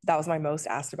think that was my most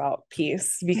asked about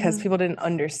piece, because people didn't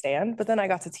understand, but then I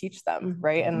got to teach them,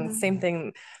 right? And same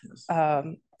thing,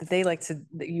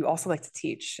 that you also like to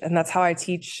teach. And that's how I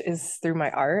teach, is through my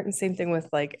art. And same thing with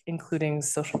like including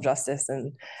social justice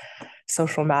and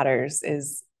social matters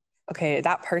is, okay,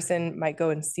 that person might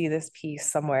go and see this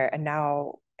piece somewhere. And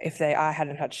now if I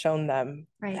hadn't had shown them,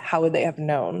 Right. how would they have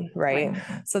known? Right? Right.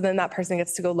 So then that person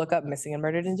gets to go look up missing and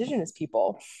murdered Indigenous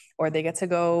people, or they get to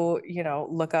go,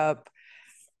 look up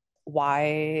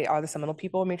why are the Seminole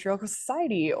people a matriarchal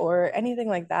society or anything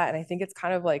like that. And I think it's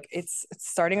kind of like it's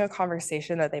starting a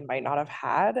conversation that they might not have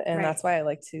had. And Right. that's why I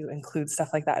like to include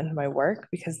stuff like that into my work,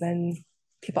 because then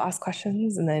people ask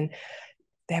questions and then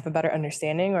they have a better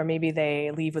understanding, or maybe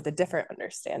they leave with a different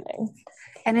understanding.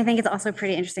 And I think it's also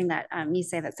pretty interesting that you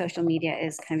say that social media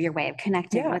is kind of your way of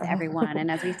connecting with everyone. And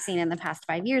as we've seen in the past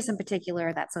 5 years in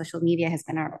particular, that social media has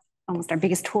been almost our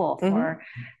biggest tool for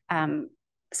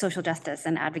social justice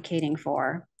and advocating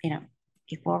for,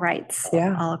 equal rights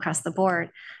all across the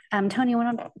board. Tony, I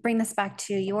want to bring this back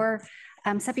to your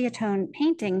sepia tone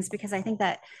paintings, because I think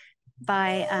that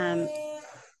by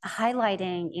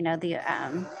highlighting,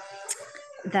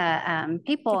 the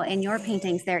people in your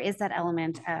paintings, there is that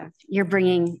element of you're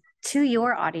bringing to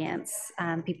your audience,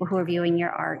 people who are viewing your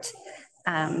art,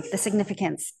 the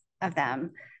significance of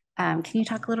them. Can you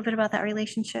talk a little bit about that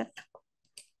relationship?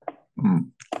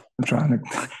 I'm trying to,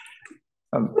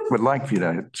 I would like for you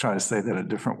to try to say that a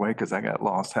different way, because I got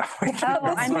lost halfway.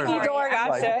 I'm sorry.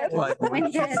 Gotcha.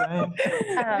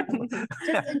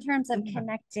 Just in terms of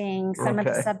connecting some of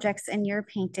the subjects in your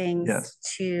paintings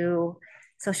to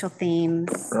social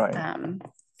themes. Right.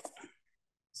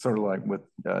 Sort of like with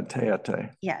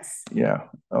Teate. Yes. Yeah.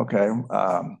 Okay.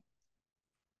 I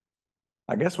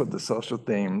guess with the social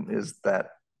theme is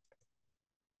that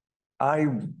I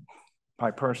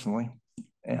personally,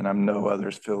 and I know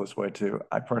others feel this way too,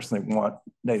 I personally want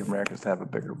Native Americans to have a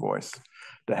bigger voice,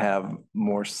 to have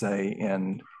more say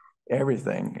in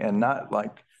everything, and not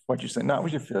like what you say, not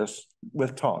with your fists,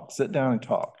 with talk. Sit down and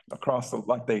talk across the,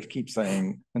 like they keep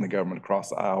saying in the government, across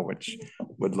the aisle, which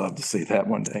would love to see that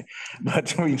one day.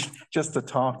 But we just to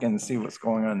talk and see what's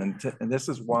going on. And this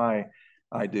is why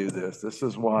I do this. This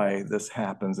is why this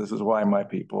happens. This is why my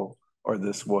people are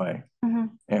this way.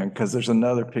 And because there's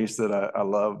another piece that I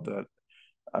love that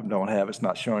I don't have, it's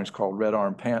not showing, it's called Red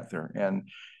Armed Panther, and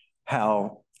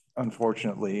how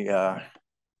unfortunately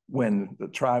when the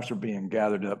tribes were being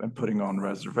gathered up and putting on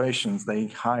reservations, they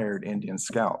hired Indian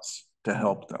scouts to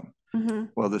help them.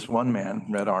 Well, this one man,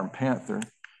 Red Armed Panther,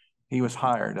 he was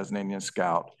hired as an Indian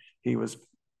scout. He was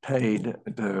paid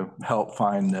to help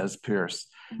find Nez Perce,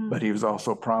 but he was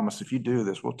also promised, if you do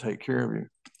this, we'll take care of you.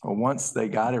 Well, once they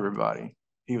got everybody,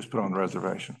 he was put on the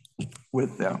reservation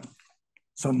with them.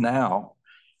 So now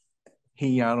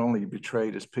he not only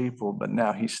betrayed his people, but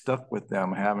now he's stuck with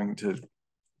them, having to,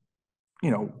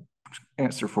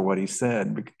 answer for what he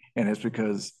said. And it's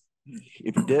because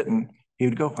if he didn't, he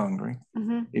would go hungry.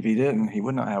 If he didn't, he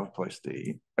would not have a place to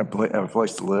eat, have a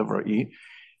place to live or eat.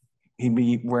 He'd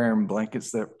be wearing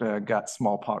blankets that got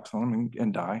smallpox on him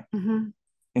and die.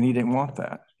 And he didn't want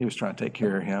that. He was trying to take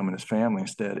care of him and his family.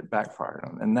 Instead, it backfired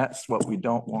on him. And that's what we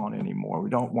don't want anymore. We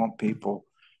don't want people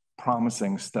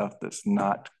promising stuff that's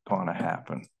not going to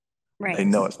happen. Right. They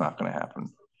know it's not going to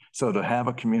happen. So to have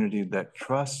a community that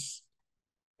trusts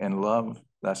and love,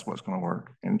 that's what's going to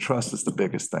work. And trust is the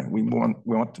biggest thing. We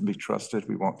want to be trusted.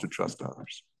 We want to trust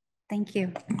others. Thank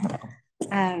you.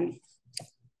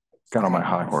 Got on my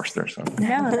high horse there. So.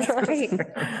 No, that's great.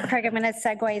 Craig, I'm going to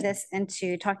segue this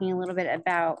into talking a little bit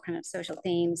about kind of social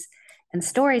themes and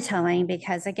storytelling,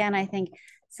 because again, I think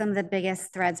some of the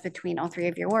biggest threads between all three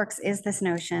of your works is this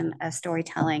notion of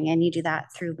storytelling, and you do that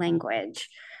through language.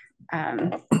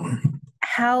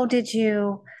 How did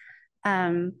you,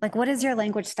 what is your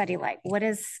language study like? What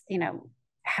is,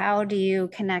 how do you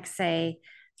connect, say,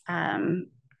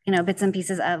 bits and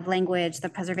pieces of language, the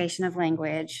preservation of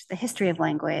language, the history of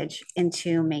language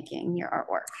into making your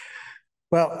artwork?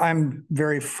 Well, I'm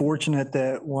very fortunate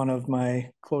that one of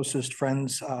my closest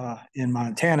friends in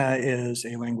Montana is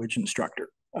a language instructor.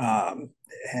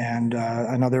 And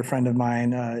another friend of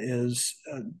mine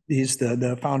he's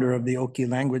the founder of the Oki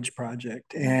Language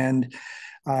Project. And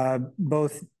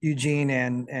both Eugene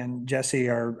and Jesse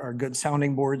are good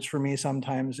sounding boards for me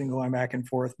sometimes, and going back and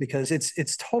forth, because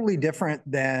it's totally different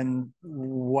than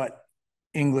what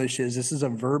English is. This is a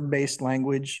verb-based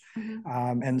language.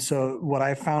 And so what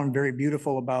I found very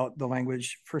beautiful about the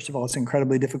language, first of all, it's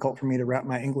incredibly difficult for me to wrap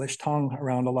my English tongue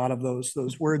around a lot of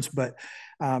those words, but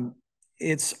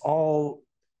it's all,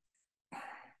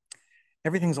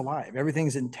 everything's alive,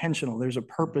 everything's intentional. There's a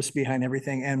purpose behind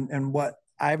everything. And what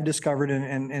I've discovered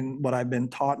and what I've been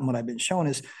taught and what I've been shown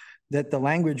is that the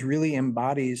language really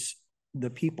embodies the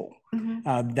people.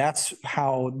 That's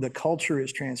how the culture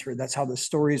is transferred. That's how the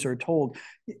stories are told.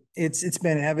 It's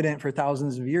been evident for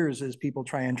thousands of years as people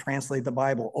try and translate the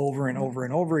Bible over and over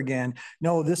and over again.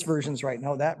 No, this version's right.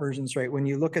 No, that version's right. When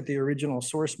you look at the original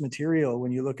source material,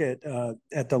 when you look at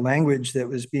the language that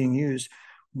was being used,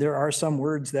 there are some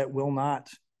words that will not,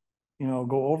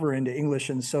 go over into English.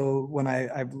 And so when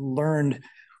I've learned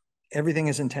everything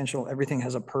is intentional, everything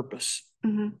has a purpose.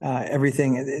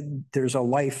 Everything, there's a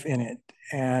life in it.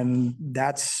 And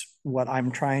that's what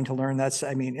I'm trying to learn.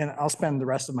 And I'll spend the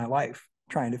rest of my life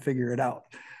trying to figure it out.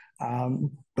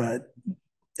 But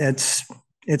it's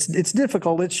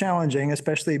difficult, it's challenging,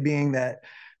 especially being that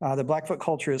the Blackfoot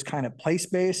culture is kind of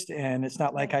place-based, and it's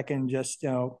not like I can just,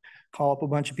 call up a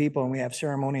bunch of people and we have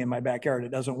ceremony in my backyard.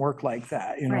 It doesn't work like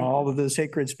that. All of the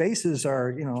sacred spaces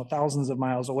are, thousands of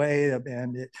miles away,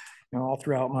 and all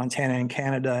throughout Montana and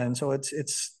Canada. And so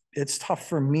it's tough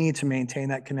for me to maintain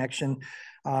that connection.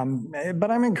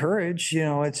 But I'm encouraged,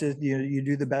 you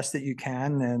do the best that you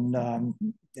can.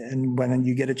 And when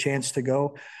you get a chance to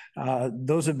go,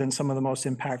 those have been some of the most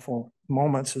impactful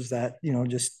moments, is that,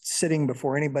 just sitting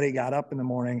before anybody got up in the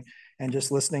morning and just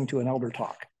listening to an elder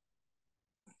talk.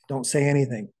 Don't say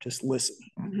anything, just listen.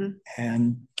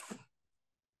 And,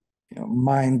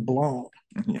 mind blown.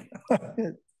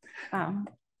 Wow.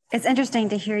 It's interesting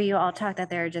to hear you all talk that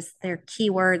there are key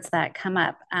words that come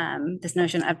up. This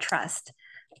notion of trust,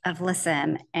 of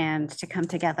listen, and to come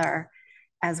together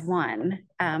as one.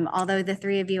 Although the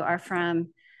three of you are from,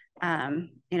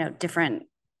 different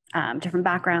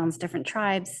backgrounds, different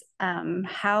tribes,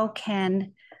 how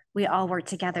can we all work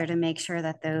together to make sure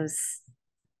that those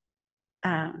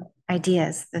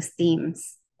ideas, those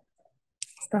themes,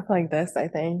 stuff like this, I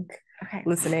think. Okay.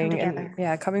 Listening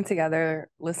and coming together,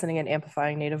 listening and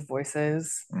amplifying Native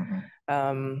voices.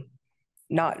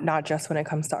 Not just when it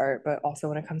comes to art, but also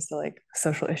when it comes to like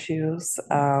social issues,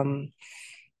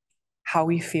 how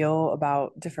we feel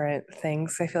about different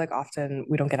things. I feel like often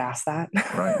we don't get asked that.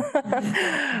 Right.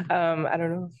 I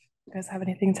don't know if you guys have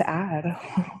anything to add.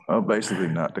 Well, basically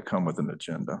not to come with an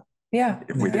agenda. Yeah.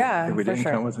 If we didn't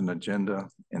come with an agenda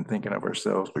and thinking of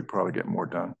ourselves, we'd probably get more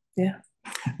done. Yeah.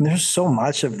 There's so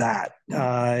much of that.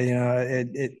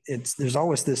 There's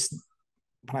always this,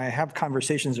 when I have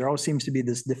conversations, there always seems to be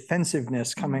this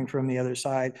defensiveness coming from the other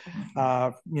side.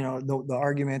 The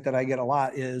argument that I get a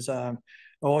lot is,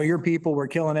 your people were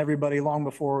killing everybody long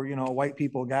before, white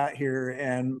people got here.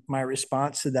 And my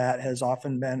response to that has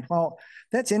often been, well,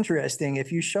 that's interesting.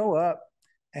 If you show up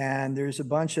and there's a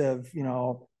bunch of,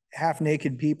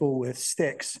 half-naked people with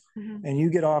sticks, and you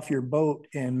get off your boat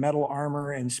in metal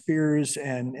armor and spears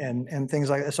and things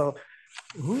like that. So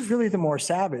who's really the more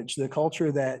savage? The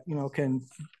culture that, can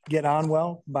get on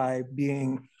well by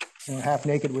being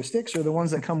half-naked with sticks, or the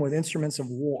ones that come with instruments of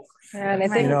war? And I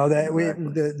think,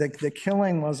 the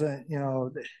killing wasn't,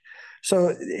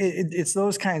 so it's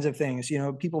those kinds of things.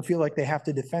 People feel like they have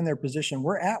to defend their position.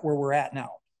 We're at where we're at now.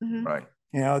 Right.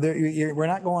 We're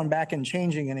not going back and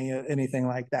changing anything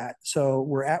like that. So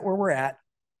we're at where we're at.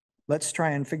 Let's try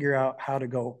and figure out how to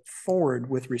go forward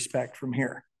with respect from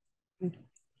here.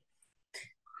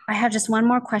 I have just one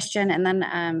more question, and then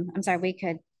I'm sorry, we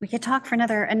could talk for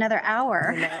another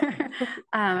hour.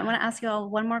 I want to ask you all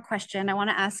one more question. I want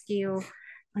to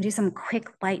do some quick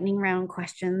lightning round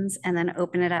questions and then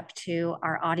open it up to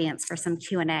our audience for some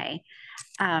Q&A.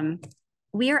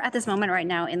 We are at this moment right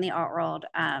now in the art world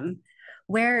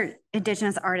where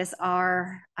Indigenous artists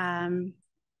are. I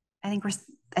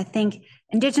think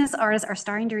Indigenous artists are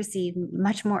starting to receive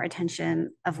much more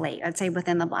attention of late, I'd say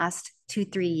within the last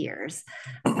 2-3 years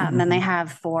than they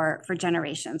have for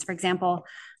generations. For example,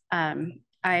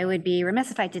 I would be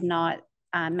remiss if I did not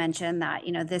mention that,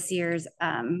 this year's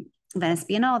Venice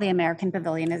Biennale, the American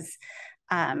Pavilion is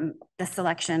the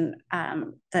selection,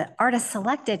 the artist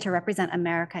selected to represent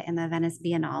America in the Venice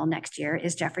Biennale next year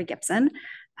is Jeffrey Gibson,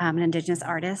 an Indigenous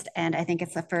artist. And I think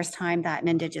it's the first time that an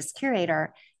Indigenous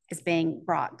curator is being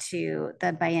brought to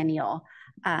the biennial,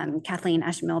 Kathleen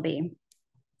Ashmilby.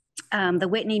 The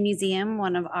Whitney Museum,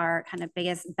 one of our kind of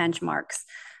biggest benchmarks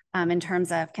in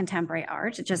terms of contemporary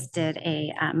art, just did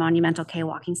a monumental K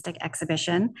walking stick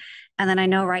exhibition. And then I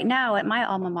know right now at my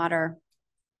alma mater,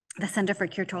 the Center for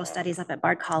Curatorial Studies up at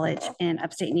Bard College in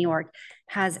upstate New York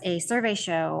has a survey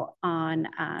show on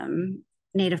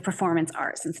Native performance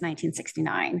art since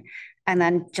 1969. And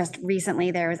then just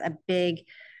recently there was a big,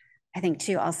 I think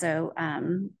too, also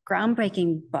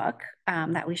groundbreaking book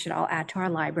that we should all add to our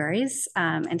libraries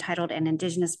entitled An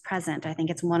Indigenous Present. I think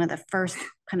it's one of the first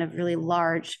kind of really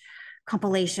large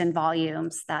compilation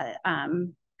volumes that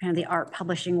the art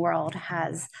publishing world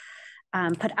has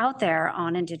put out there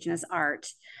on Indigenous art.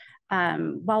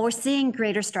 While we're seeing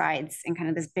greater strides in kind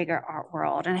of this bigger art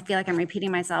world, and I feel like I'm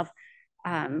repeating myself,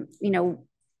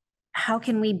 how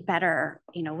can we better,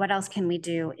 what else can we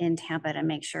do in Tampa to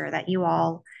make sure that you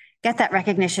all get that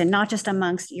recognition, not just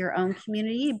amongst your own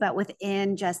community, but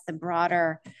within just the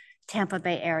broader Tampa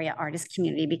Bay area artist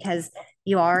community, because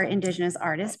you are Indigenous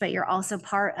artists, but you're also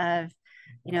part of,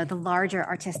 the larger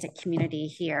artistic community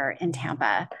here in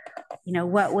Tampa.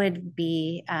 What would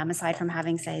be, aside from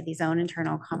having, say, these own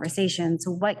internal conversations,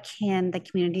 what can the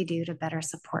community do to better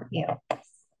support you?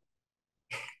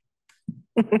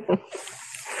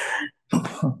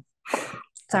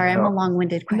 Sorry, I'm a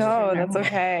long-winded question. No, that's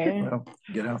okay. Well,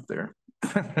 get out there.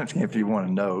 If you want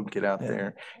to know, get out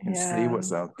there and see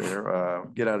what's out there.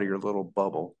 Get out of your little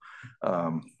bubble.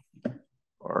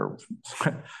 Or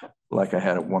like I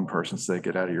had one person say,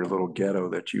 get out of your little ghetto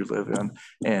that you live in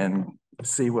and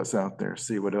see what's out there,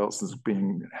 see what else is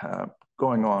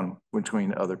going on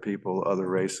between other people, other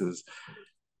races.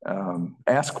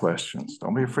 Ask questions.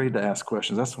 Don't be afraid to ask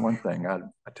questions. That's one thing I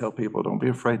tell people, don't be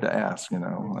afraid to ask,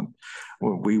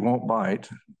 we won't bite.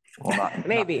 Well, not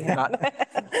maybe not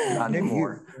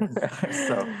anymore.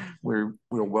 So we'll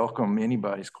welcome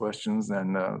anybody's questions,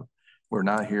 and we're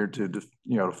not here to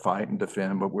to fight and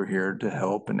defend, but we're here to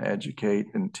help and educate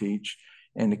and teach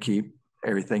and to keep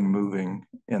everything moving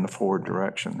in the forward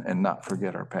direction and not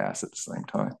forget our past at the same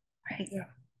time. Right. Yeah.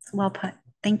 Well put.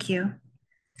 Thank you.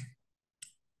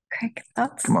 Craig,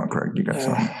 thoughts? Come on, Craig, you got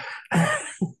something.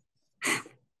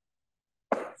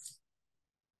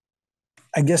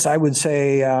 I guess I would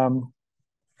say,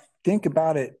 think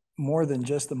about it more than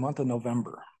just the month of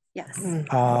November. Yes.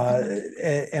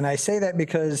 And I say that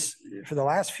because for the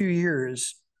last few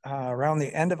years, around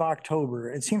the end of October,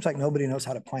 it seems like nobody knows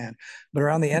how to plan, but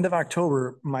around the end of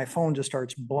October, my phone just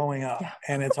starts blowing up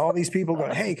and it's all these people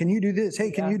going, hey, can you do this?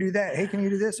 Hey, can you do that? Hey, can you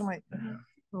do this? I'm like,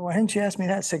 well, why didn't you ask me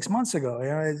that 6 months ago?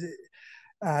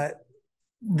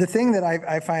 The thing that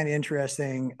I find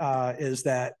interesting is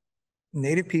that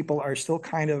Native people are still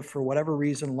kind of, for whatever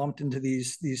reason, lumped into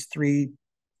these three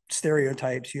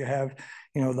stereotypes. You have,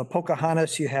 the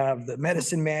Pocahontas, you have the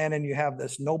medicine man, and you have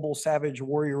this noble savage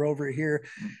warrior over here.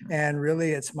 Mm-hmm. And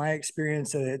really, it's my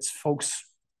experience that it's folks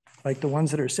like the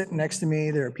ones that are sitting next to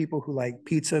me. There are people who like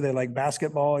pizza, they like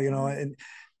basketball, and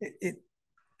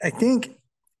I think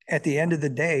at the end of the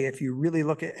day, if you really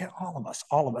look at all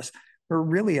of us, we're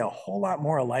really a whole lot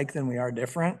more alike than we are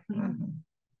different. Mm-hmm.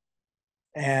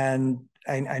 And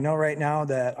I know right now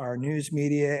that our news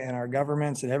media and our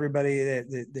governments and everybody,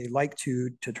 they like to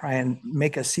try and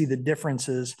make us see the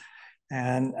differences.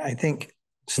 And I think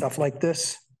stuff like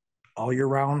this, all year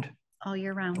round, would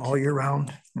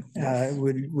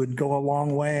go a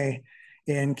long way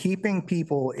in keeping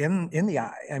people in the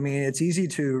eye. I mean, it's easy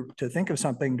to think of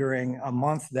something during a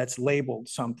month that's labeled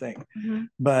something, mm-hmm.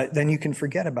 but then you can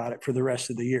forget about it for the rest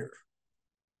of the year.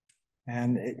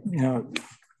 And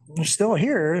they're still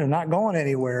here. They're not going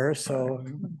anywhere. So,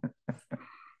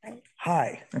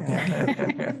 hi.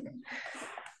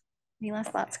 Any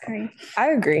last thoughts, Corinne?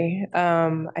 I agree.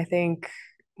 I think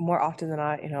more often than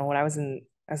not, when I was in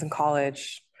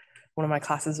college, one of my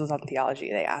classes was on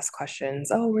theology. They asked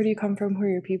questions. Oh, where do you come from? Who are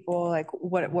your people? Like,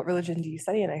 what religion do you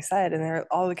study? And I said, and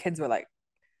all the kids were like,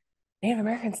 Native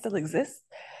Americans still exist?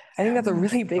 I think that's a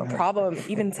really big problem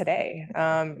even today.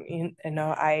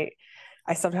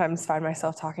 I sometimes find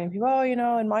myself talking to people,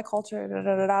 in my culture, and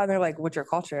they're like, what's your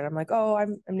culture? And I'm like, oh,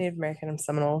 I'm Native American, I'm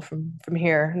Seminole from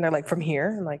here. And they're like, from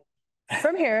here? I'm like,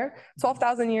 from here,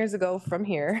 12,000 years ago, from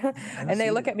here. And they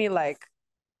look at me like,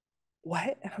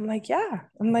 what? And I'm like, yeah.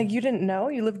 I'm like, you didn't know?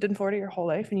 You lived in Florida your whole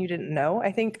life and you didn't know?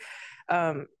 I think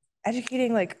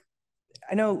educating,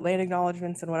 I know land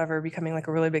acknowledgements and whatever are becoming a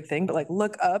really big thing, but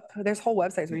look up, there's whole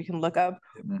websites where you can look up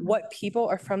what people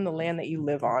are from the land that you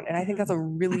live on. And I think that's a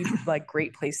really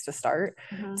great place to start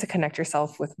to connect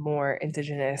yourself with more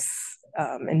Indigenous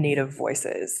and Native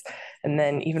voices. And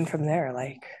then even from there,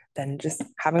 then just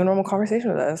having a normal conversation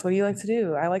with us. What do you like to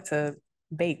do? I like to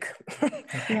bake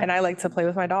and I like to play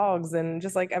with my dogs, and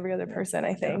just like every other person,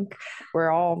 I think we're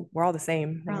all the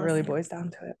same. It really boils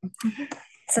down to it.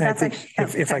 So that's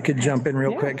if I could jump in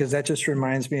real quick, because that just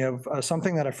reminds me of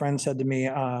something that a friend said to me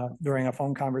during a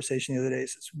phone conversation the other day.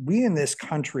 Says, we in this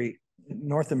country,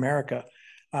 North America,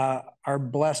 are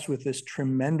blessed with this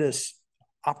tremendous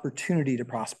opportunity to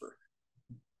prosper.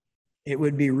 It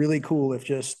would be really cool if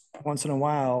just once in a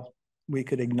while we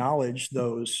could acknowledge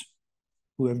those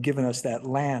who have given us that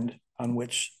land on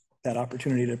which that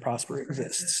opportunity to prosper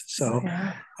exists. So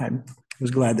I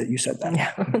was glad that you said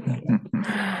that.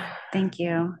 Thank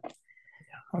you.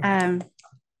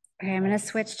 Okay, I'm going to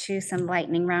switch to some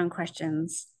lightning round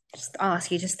questions. I'll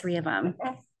ask you just 3 of them.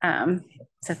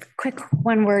 So quick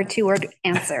 1-word, 2-word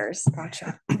answers.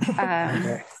 Gotcha.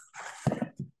 Okay.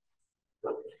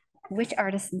 Which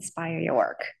artists inspire your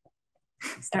work?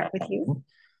 Start with you.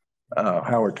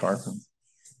 Howard Tarpon.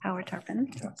 Howard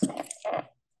Tarpon. Yes.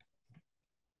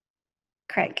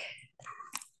 Craig.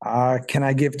 Can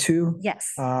I give 2?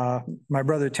 Yes. My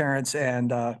brother Terrence,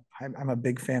 and I'm a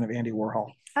big fan of Andy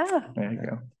Warhol. Oh, There you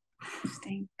go.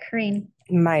 interesting. Corinne.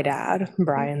 My dad,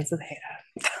 Brian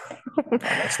Zepeda.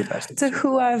 That's the best. To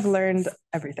who I've learned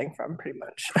everything from, pretty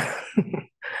much.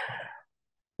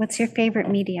 What's your favorite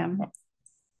medium?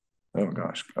 Oh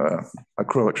gosh,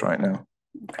 acrylics right now.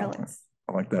 Acrylics.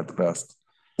 I like that the best.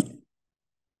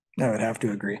 I would have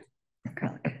to agree.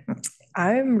 Acrylic.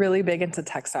 I'm really big into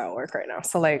textile work right now.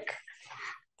 So like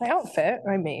my outfit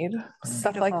I made,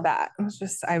 stuff Beautiful. like that. It's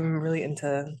just, I'm really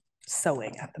into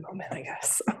sewing at the moment, I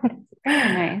guess.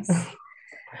 Very nice.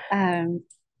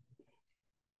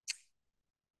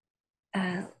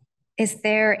 Is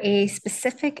there a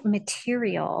specific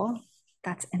material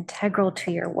that's integral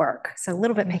to your work? So a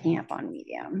little bit picking up on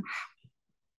medium.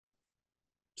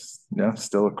 Yeah,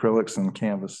 still acrylics and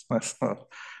canvas. I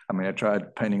mean, I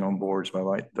tried painting on boards, but I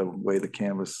like the way the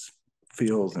canvas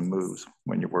feels and moves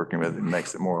when you're working with it. It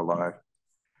makes it more alive.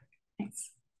 Thanks.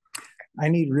 I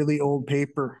need really old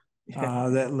paper,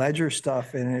 that ledger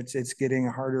stuff, and it's getting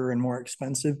harder and more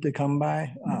expensive to come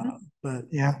by. But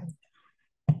yeah.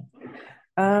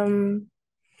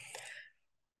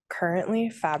 Currently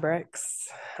fabrics.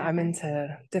 I'm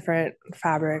into different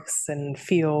fabrics and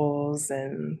feels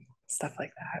and stuff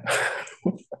like that.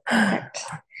 Perfect.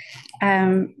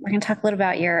 We're going to talk a little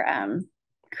about your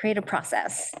creative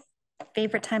process.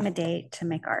 Favorite time of day to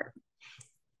make art?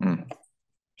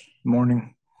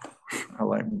 Morning. I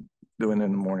like doing it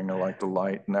in the morning. I like the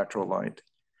light, natural light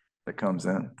that comes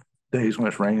in. Days when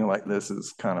it's raining like this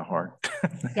is kind of hard.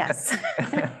 Yes.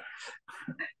 Yes.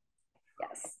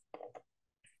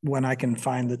 When I can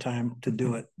find the time to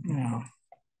do it,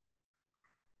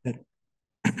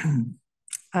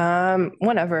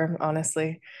 Whenever,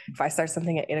 honestly. If I start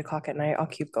something at 8 o'clock at night, I'll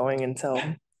keep going until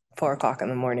 4 o'clock in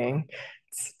the morning.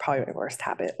 It's probably my worst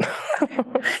habit.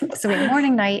 So we have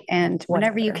morning, night, and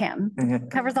whenever you Whatever. can.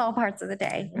 Covers all parts of the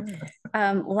day.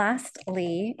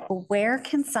 Lastly, where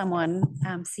can someone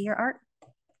see your art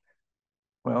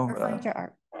or find Well, your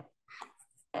art?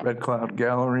 Red Cloud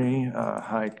Gallery,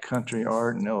 High Country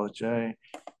Art in LJ,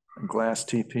 Glass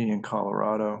TP in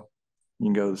Colorado. You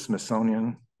can go to the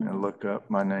Smithsonian and look up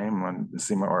my name and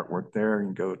see my artwork there. You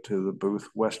can go to the booth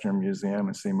Western Museum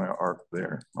and see my art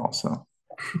there also.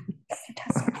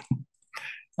 Fantastic.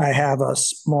 I have a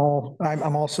small,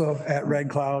 I'm also at Red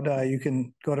Cloud. You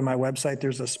can go to my website.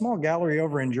 There's a small gallery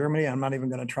over in Germany. I'm not even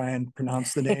going to try and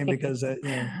pronounce the name because it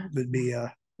would be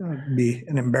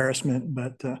an embarrassment,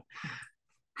 but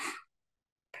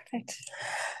Perfect.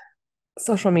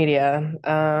 Social media.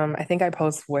 I think I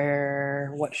post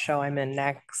what show I'm in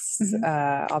next.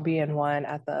 I'll be in one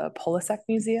at the Polisek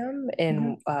Museum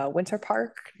in Winter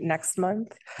Park next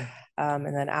month. And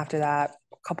then after that,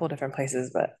 a couple of different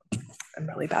places, but I'm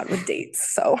really bad with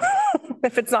dates. So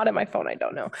if it's not in my phone, I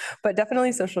don't know. But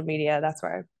definitely social media. That's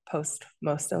where I post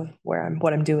most of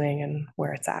what I'm doing and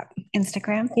where it's at.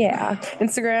 Instagram? Yeah.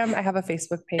 Instagram. I have a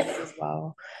Facebook page as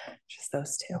well. Just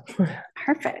those 2.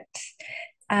 Perfect.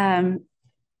 I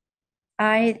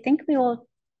think we will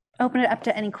open it up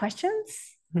to any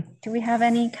questions. Do we have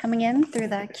any coming in through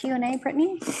the Q&A,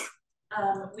 Brittany?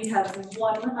 We have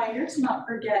one reminder to not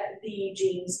forget the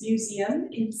James Museum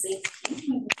in St.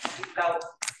 Pete. About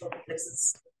local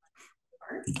places.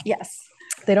 Yes.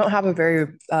 They don't have a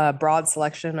very broad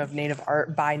selection of native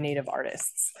art by native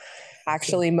artists.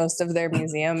 Actually, most of their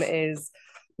museum is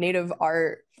native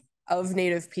art of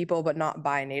native people, but not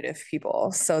by native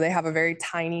people. So they have a very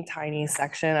tiny, tiny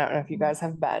section. I don't know if you guys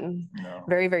have been. No.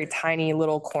 Very, very tiny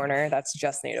little corner that's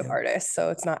just native artists.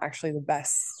 So it's not actually the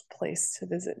best place to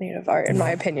visit native art, in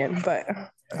my opinion, but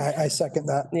I second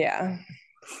that. yeah.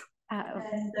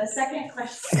 And the second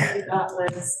question we got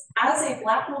was, as a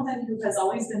Black woman who has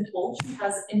always been told she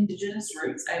has Indigenous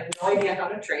roots, I have no idea how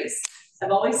to trace,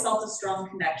 I've always felt a strong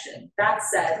connection. That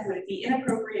said, would it be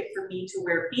inappropriate for me to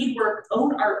wear beadwork,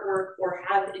 own artwork, or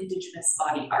have Indigenous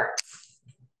body art?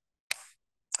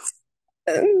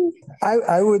 I'm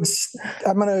going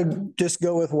to just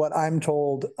go with what I'm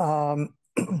told.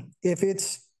 If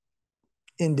it's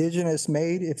Indigenous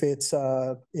made, if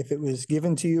it was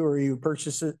given to you or you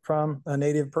purchase it from a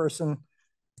native person,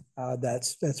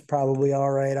 that's probably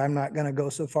all right. I'm not going to go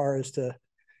so far as to,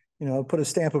 put a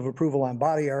stamp of approval on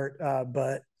body art.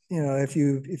 But you know, if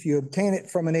you obtain it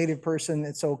from a native person,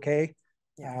 it's okay.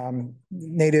 Yeah.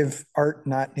 Native art,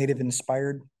 not native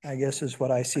inspired, I guess is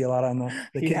what I see a lot on the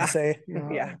Yeah. kids say. You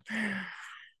know. Yeah.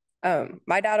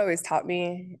 My dad always taught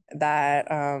me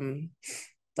that,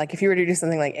 like if you were to do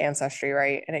something like ancestry,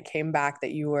 right, and it came back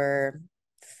that you were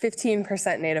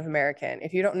 15% Native American,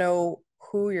 if you don't know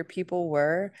who your people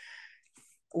were,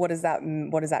 what does that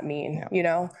mean? Yeah. You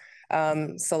know?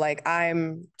 So like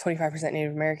I'm 25%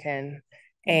 Native American,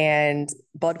 and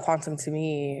blood quantum to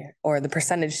me, or the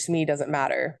percentage to me, doesn't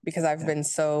matter, because I've been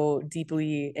so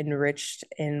deeply enriched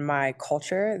in my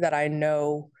culture that I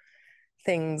know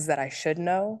things that I should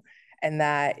know. And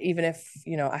that even if,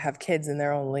 you know, I have kids and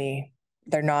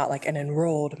they're not like an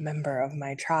enrolled member of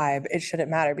my tribe, it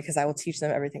shouldn't matter, because I will teach them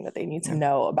everything that they need to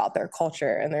know about their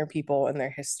culture and their people and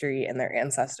their history and their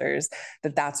ancestors,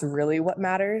 that's really what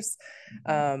matters.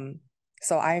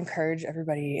 So I encourage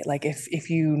everybody, like if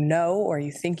you know, or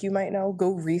you think you might know,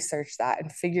 go research that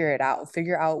and figure it out.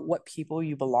 Figure out what people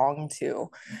you belong to.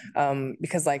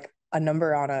 Because like a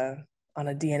number on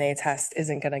a DNA test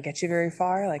isn't going to get you very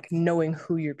far. Like knowing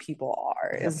who your people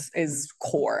are is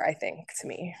core, I think, to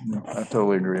me. No, I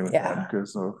totally agree with that,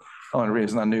 because the only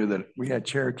reason I knew that we had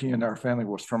Cherokee in our family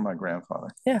was from my grandfather.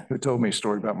 Yeah. Who told me a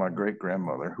story about my great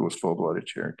grandmother who was full-blooded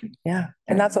Cherokee. Yeah.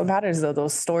 And that's what matters, though,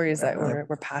 those stories that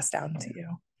were passed down to you.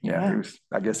 Yeah.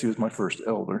 I guess he was my first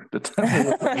elder.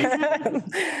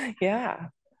 Yeah.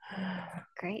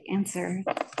 Great answer.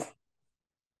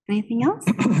 Anything else?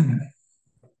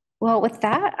 Well, with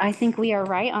that, I think we are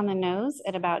right on the nose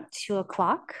at about 2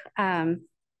 o'clock.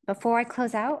 Before I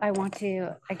close out, I want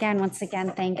to, once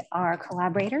again, thank our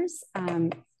collaborators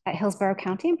at Hillsborough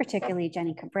County, and particularly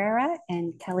Jenny Cabrera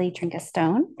and Kelly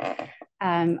Trinka-Stone.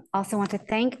 Also want to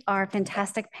thank our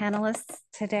fantastic panelists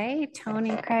today,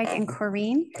 Tony, Craig, and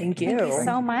Corinne. Thank you. Thank you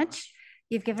so much.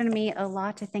 You've given me a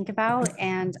lot to think about,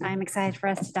 and I'm excited for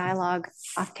us to dialogue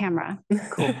off camera.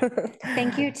 Cool.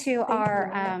 Thank you to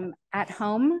our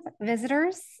at-home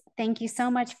visitors. Thank you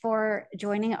so much for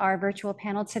joining our virtual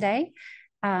panel today.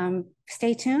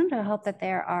 Stay tuned. I hope that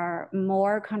there are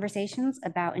more conversations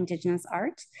about Indigenous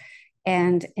art,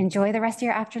 and enjoy the rest of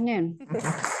your afternoon.